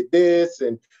nobody get this.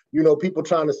 And, people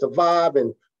trying to survive,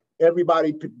 and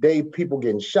people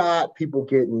getting shot, people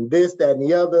getting this, that, and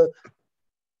the other.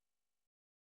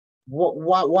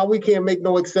 Why we can't make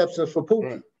no exceptions for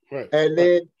Pookie? Right. And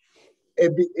then,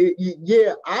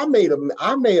 I may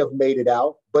have made it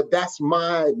out, but that's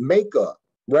my makeup,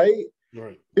 right?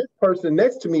 Right. This person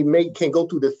next to me can go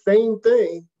through the same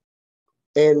thing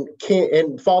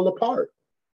and fall apart.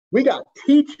 We got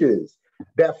teachers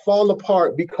that fall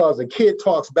apart because a kid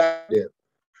talks back to them.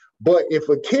 But if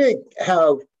a kid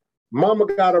have mama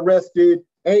got arrested,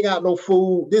 ain't got no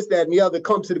food, this, that, and the other,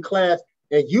 come to the class,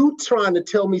 and you trying to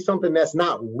tell me something that's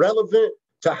not relevant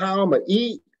to how I'm going to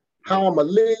eat, how I'm going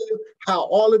to live, how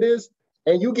all of this,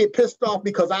 and you get pissed off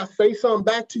because I say something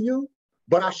back to you,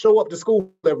 but I show up to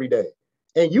school every day.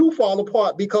 And you fall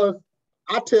apart because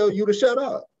I tell you to shut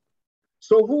up.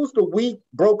 So who's the weak,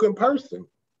 broken person?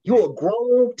 You're a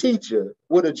grown teacher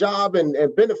with a job and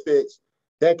benefits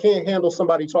that can't handle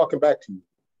somebody talking back to you.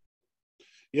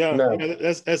 Yeah,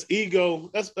 that's ego.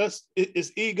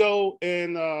 It's ego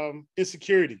and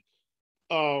insecurity.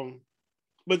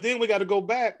 But then we got to go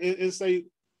back and say,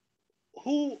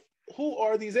 who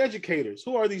are these educators?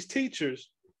 Who are these teachers?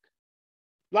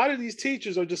 A lot of these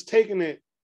teachers are just taking it,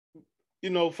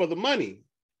 for the money,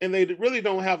 and they really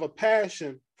don't have a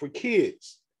passion for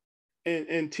kids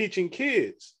and teaching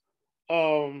kids.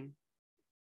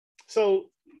 So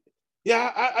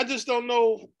yeah, I just don't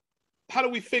know. How do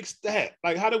we fix that?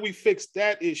 Like, how do we fix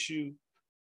that issue?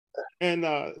 And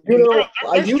they're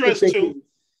stressed too.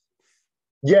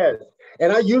 Yes.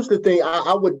 And I used to think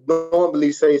I would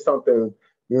normally say something,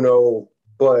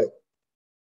 but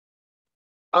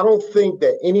I don't think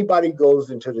that anybody goes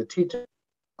into the teaching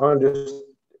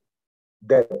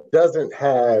that doesn't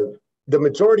have, the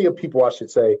majority of people, I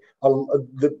should say, a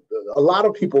lot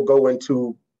of people go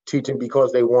into teaching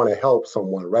because they want to help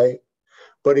someone, right?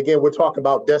 But again, we're talking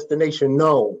about destination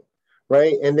known,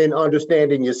 right? And then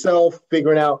understanding yourself,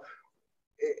 figuring out,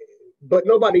 but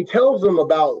nobody tells them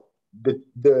about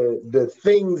the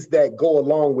things that go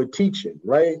along with teaching,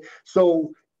 right?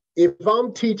 So if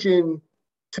I'm teaching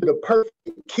to the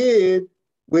perfect kid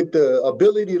with the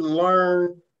ability to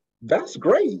learn, that's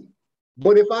great.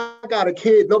 But if I got a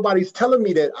kid, nobody's telling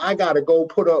me that I got to go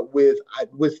put up with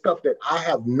stuff that I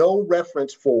have no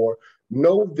reference for,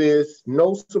 no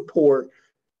support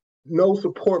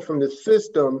from the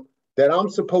system that I'm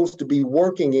supposed to be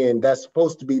working in, that's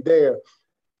supposed to be there.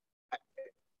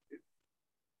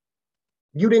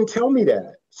 You didn't tell me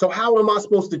that. So how am I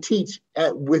supposed to teach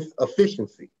with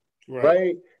efficiency,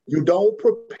 right? You don't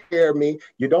prepare me.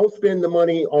 You don't spend the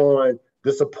money on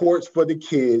the supports for the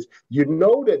kids. You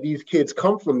know that these kids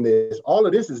come from this. All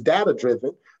of this is data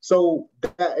driven. So,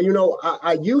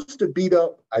 I used to beat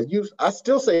up, I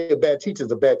still say a bad teacher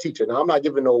is a bad teacher. Now, I'm not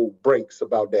giving no breaks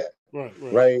about that.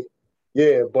 Right?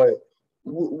 Yeah, but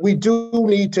we do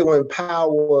need to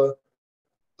empower,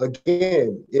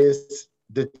 again, is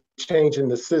the change in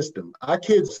the system, our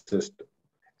kids' system.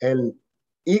 And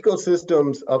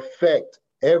ecosystems affect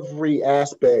every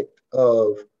aspect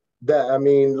of that. I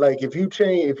mean, like if you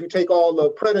take all the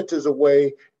predators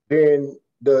away, then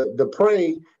the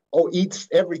prey eats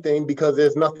everything because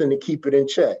there's nothing to keep it in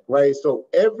check, right? So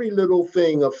every little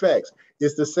thing affects.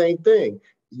 It's the same thing.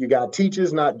 You got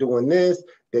teachers not doing this,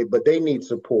 but they need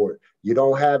support. You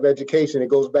don't have education. It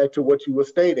goes back to what you were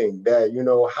stating, that,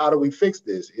 how do we fix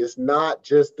this? It's not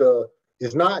just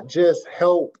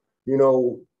help,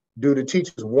 do the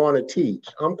teachers want to teach?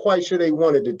 I'm quite sure they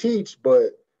wanted to teach,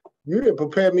 but you didn't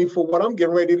prepare me for what I'm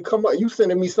getting ready to come up. You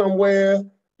sending me somewhere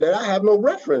that I have no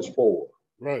reference for.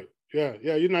 Right. Yeah.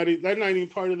 They're not even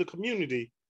part of the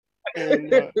community.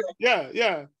 And that's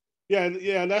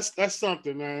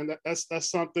something, man.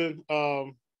 That's something.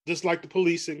 Just like the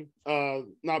policing,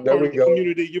 not part of the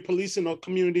community. You're policing a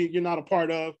community you're not a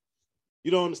part of. You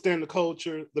don't understand the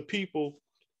culture, the people.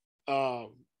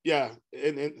 And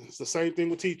it's the same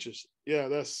thing with teachers. Yeah,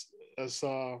 that's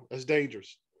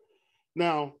dangerous.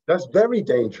 Now, that's very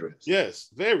dangerous. Yes,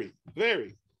 very,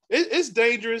 very. It's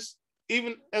dangerous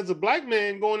even as a Black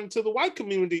man going into the white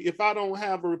community if I don't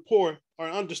have a rapport or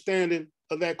understanding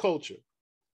of that culture,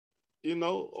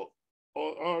 or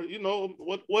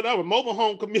whatever, mobile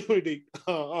home community,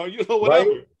 or whatever.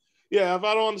 Right? Yeah, if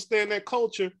I don't understand that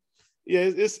culture,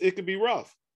 it could be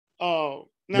rough. Now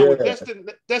with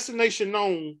Destination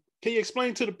Known, can you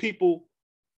explain to the people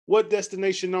what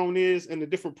Destination Known is and the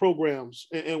different programs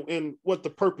and what the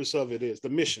purpose of it is, the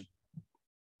mission?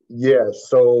 Yes.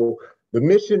 So the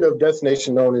mission of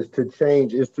Destination Known is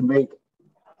to make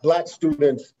Black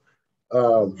students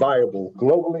viable,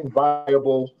 globally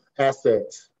viable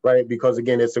assets, right? Because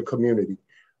again, it's a community.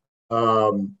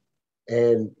 Um,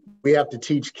 and we have to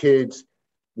teach kids,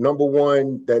 number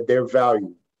one, that they're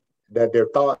valued, that their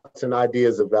thoughts and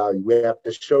ideas are valued. We have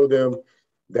to show them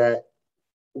that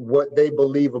what they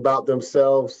believe about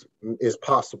themselves is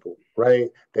possible, right?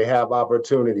 They have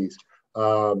opportunities.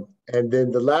 And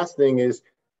then the last thing is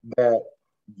that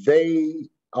they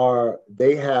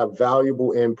have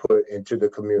valuable input into the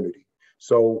community.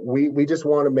 So we just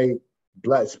want to make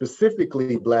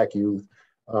specifically Black youth,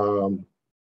 um,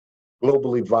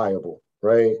 globally viable,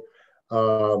 right?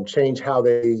 Change how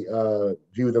they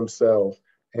view themselves.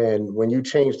 And when you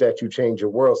change that, you change your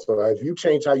world. So if you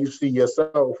change how you see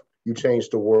yourself, you change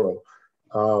the world.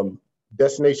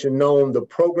 Destination Known, the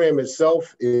program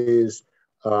itself is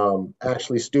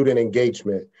actually student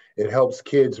engagement. It helps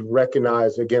kids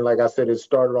recognize, again, like I said, it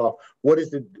started off,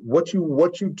 what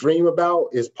you dream about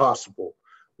is possible.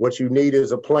 What you need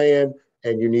is a plan,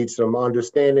 and you need some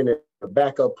understanding and a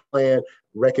backup plan.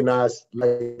 Recognize,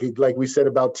 like we said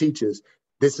about teachers,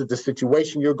 this is the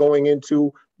situation you're going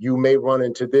into. You may run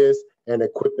into this, and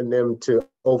equipping them to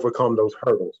overcome those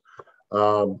hurdles.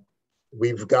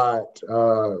 We've got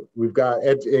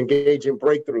engaging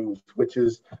breakthroughs, which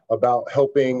is about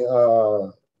helping.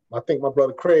 I think my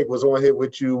brother Craig was on here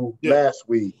with you last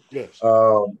week. Yes.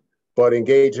 But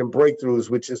engaging breakthroughs,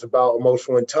 which is about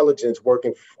emotional intelligence,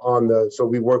 working on the. So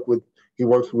he works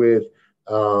with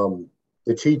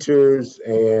the teachers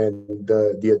and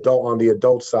the adult on the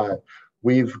adult side.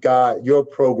 We've got your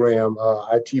program,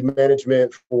 IT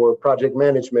management for project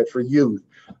management for youth.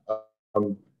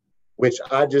 Which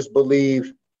I just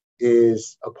believe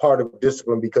is a part of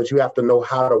discipline, because you have to know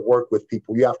how to work with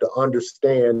people. You have to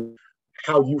understand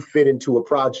how you fit into a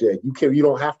project. You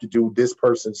don't have to do this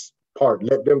person's part.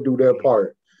 Let them do their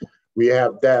part. We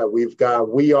have that. We've got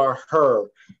We Are Her,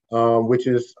 which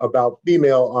is about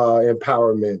female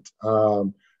empowerment.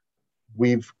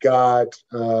 We've got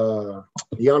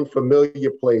The Unfamiliar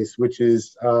Place, which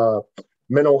is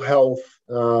mental health,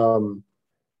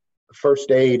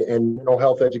 first aid and mental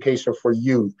health education for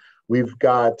youth. We've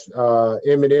got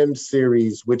M&M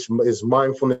series, which is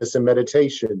mindfulness and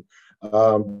meditation.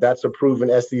 That's a proven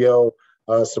SEL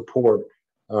support.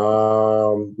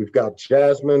 We've got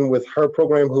Jasmine with her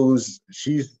program,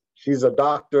 she's a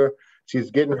doctor.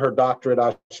 She's getting her doctorate,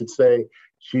 I should say.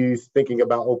 She's thinking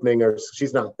about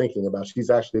she's not thinking about, she's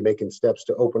actually making steps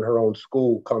to open her own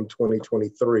school come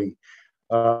 2023.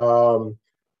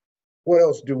 What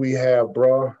else do we have,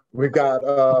 bro? We've got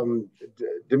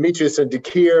Demetrius and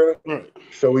Dakir. Right.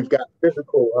 So we've got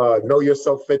physical, know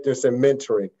yourself fitness and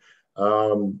mentoring.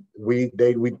 We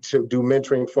do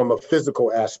mentoring from a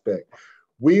physical aspect.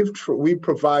 We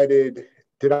provided.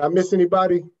 Did I miss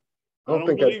anybody? I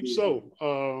don't believe so.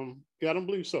 I don't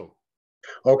believe so.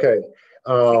 Okay.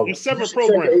 There's several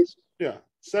programs. Yeah.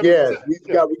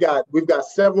 We've got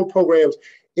several programs.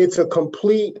 It's a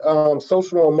complete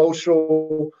social and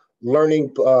emotional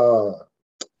learning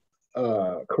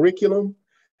curriculum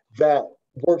that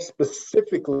works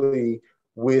specifically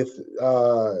with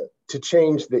to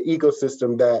change the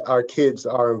ecosystem that our kids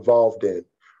are involved in,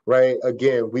 right?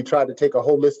 Again, we try to take a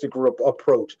holistic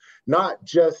approach, not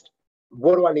just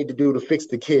what do I need to do to fix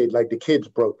the kid, like the kid's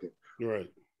broken.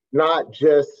 Right. Not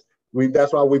just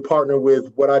that's why we partner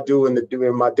with what I do in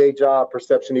my day job,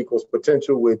 Perception Equals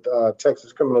Potential, with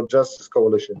Texas Criminal Justice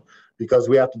Coalition, because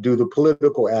we have to do the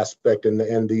political aspect and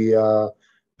the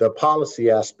policy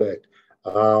aspect.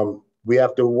 We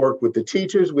have to work with the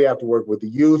teachers, we have to work with the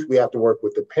youth, we have to work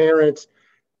with the parents.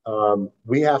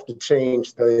 We have to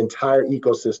change the entire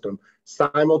ecosystem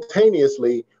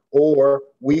simultaneously, or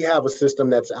we have a system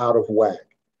that's out of whack.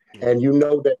 And you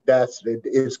know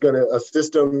it's going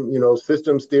to,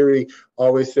 systems theory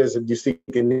always says that you seek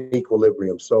an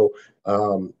equilibrium. So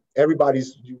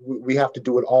we have to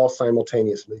do it all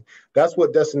simultaneously. That's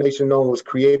what Destination Known was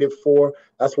created for.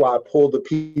 That's why I pulled the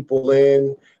people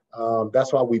in.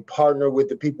 That's why we partner with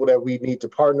the people that we need to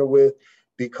partner with,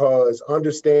 because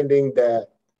understanding that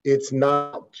it's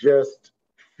not just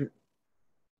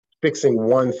fixing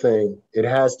one thing, it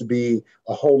has to be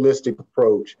a holistic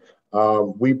approach.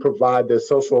 We provide the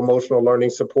social emotional learning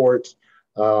supports,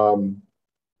 and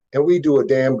we do a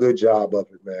damn good job of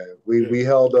it, man. We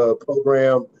held a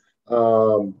program,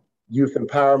 youth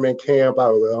empowerment camp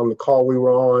on the call we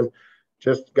were on,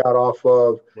 just got off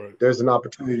of. Right. There's an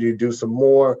opportunity to do some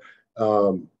more.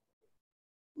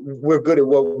 We're good at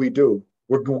what we do.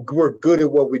 We're good at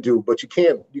what we do, but you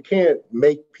can't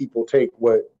make people take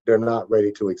what they're not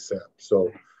ready to accept.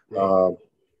 So Right.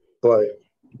 But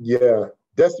yeah,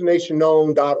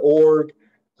 destinationknown.org.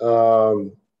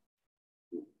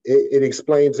 It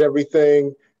explains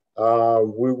everything.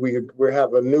 We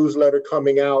have a newsletter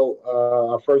coming out.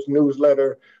 Our first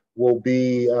newsletter will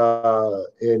be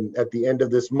at the end of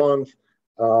this month.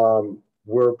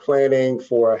 We're planning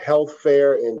for a health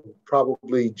fair in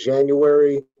probably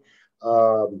January,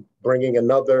 bringing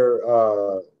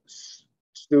another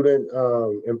student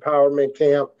empowerment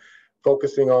camp,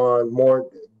 focusing on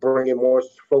bringing more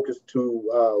focus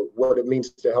to what it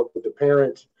means to help with the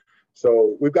parents.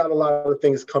 So we've got a lot of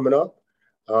things coming up,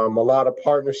 a lot of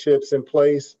partnerships in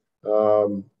place,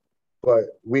 but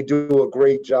we do a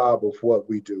great job of what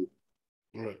we do.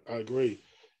 Right, I agree.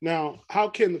 Now, how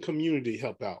can the community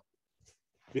help out?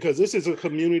 Because this is a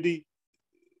community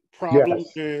problem,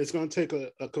 Yes. and it's going to take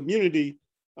a community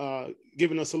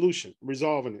giving a solution,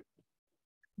 resolving it.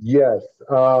 Yes,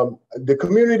 the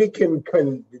community can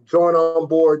join on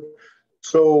board.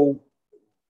 So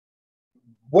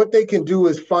what they can do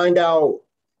is find out,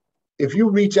 if you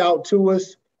reach out to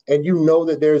us and you know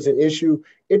that there's an issue,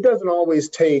 it doesn't always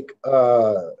take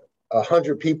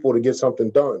 100 people to get something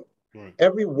done. Right.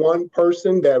 Every one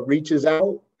person that reaches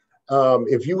out,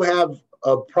 if you have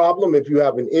a problem, if you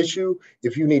have an issue,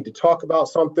 if you need to talk about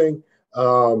something,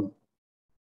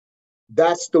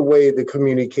 that's the way the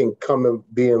community can come and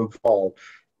be involved.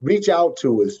 Reach out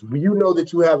to us. You know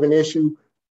that you have an issue.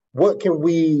 What can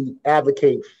we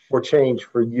advocate for change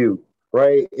for you,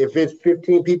 right? If it's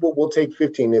 15 people, we'll take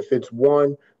 15. If it's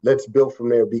one, let's build from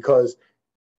there, because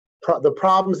the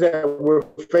problems that we're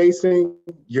facing,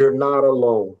 you're not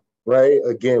alone, right?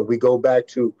 Again, we go back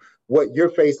to what you're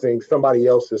facing, somebody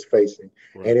else is facing.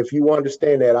 Right. And if you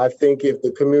understand that, I think if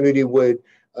the community would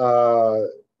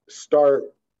start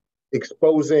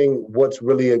exposing what's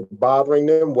really bothering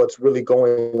them, what's really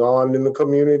going on in the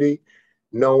community,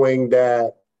 knowing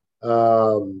that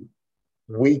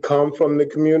we come from the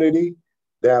community,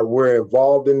 that we're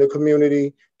involved in the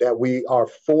community, that we are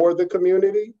for the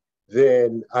community,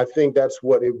 then I think that's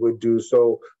what it would do.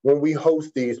 So when we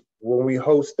host things,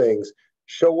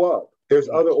 show up. There's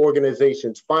other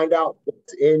organizations. Find out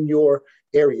what's in your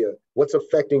area, what's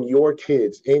affecting your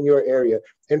kids in your area,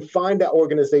 and find out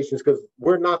organizations, because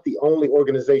we're not the only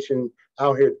organization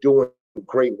out here doing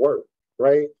great work,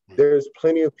 right? There's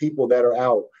plenty of people that are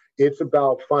out. It's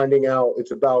about finding out,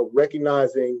 it's about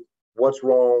recognizing what's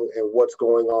wrong and what's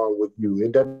going on with you.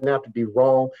 It doesn't have to be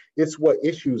wrong. It's what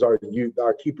issues are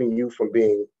keeping you from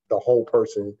being the whole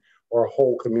person or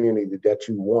whole community that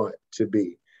you want to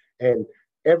be. And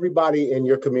everybody in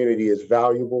your community is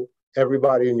valuable.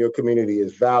 Everybody in your community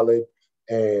is valid.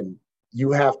 And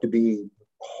you have to be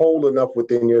whole enough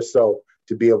within yourself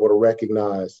to be able to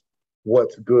recognize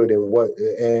what's good and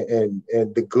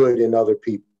and the good in other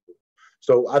people.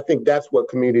 So I think that's what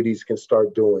communities can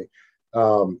start doing.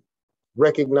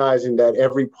 Recognizing that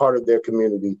every part of their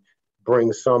community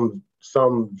brings some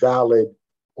valid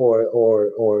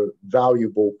or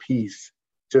valuable piece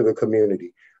to the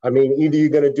community. I mean, either you're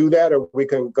going to do that, or we're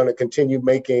going to continue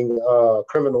making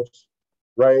criminals,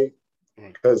 right?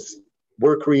 Because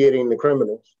we're creating the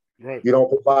criminals. Right. You don't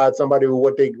provide somebody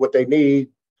with what they need,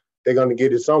 they're going to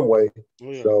get it some way.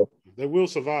 Oh, yeah. So they will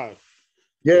survive.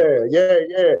 Yeah.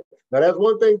 Now that's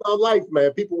one thing about life,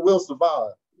 man. People will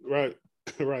survive. Right.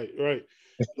 Right.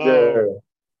 Yeah.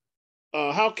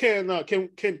 How can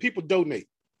people donate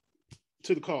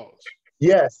to the cause?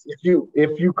 Yes, if you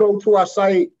go to our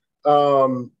site,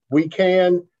 you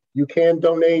can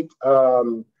donate.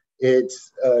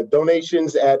 It's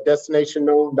donations at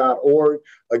destinationknown.org.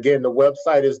 Again, the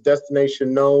website is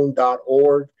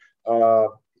destinationknown.org,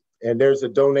 and there's a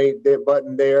donate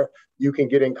button there. You can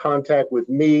get in contact with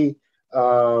me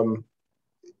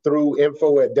through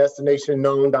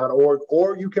info@destinationknown.org,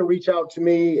 or you can reach out to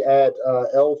me at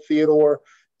Theodore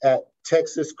at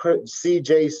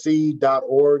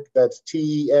texascjc.org. That's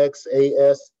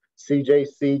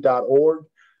TEXASCJC.org.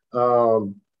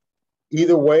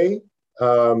 Either way,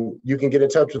 you can get in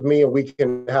touch with me and we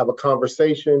can have a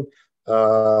conversation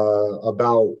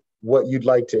about what you'd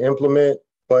like to implement.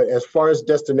 But as far as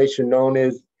Destination Known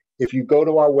is, if you go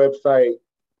to our website,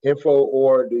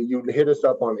 or you hit us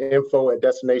up on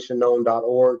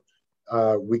info@destinationknown.org,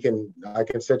 I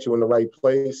can set you in the right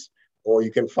place, or you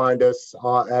can find us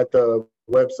at the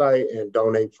website and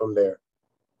donate from there.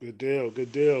 Good deal.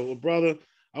 Well, brother,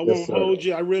 I won't hold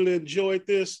you. I really enjoyed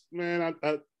this, man.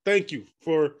 I thank you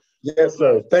for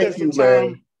Thank you,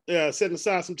 man. Yeah, setting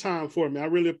aside some time for me. I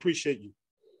really appreciate you.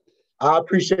 I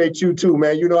appreciate you too,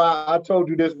 man. You know, I told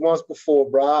you this once before,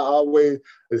 bro.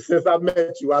 Since I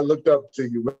met you, I looked up to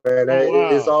you, man. Oh, wow.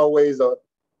 It's always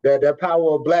that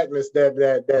power of blackness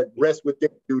that rests within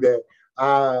you that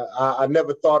I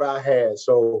never thought I had.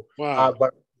 So, wow.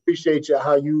 but appreciate you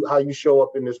how you show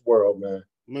up in this world, man.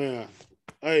 Man,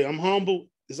 hey, I'm humble.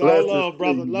 It's all Blessings love,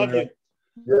 brother. you, Love man.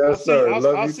 you. Yes, sir.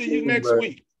 Love I'll you see you too, next man.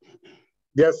 week.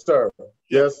 Yes, sir. Yeah.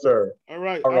 Yes, sir. All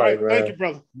right. All All right, right. man. Thank you,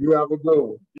 brother. You have a good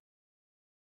one.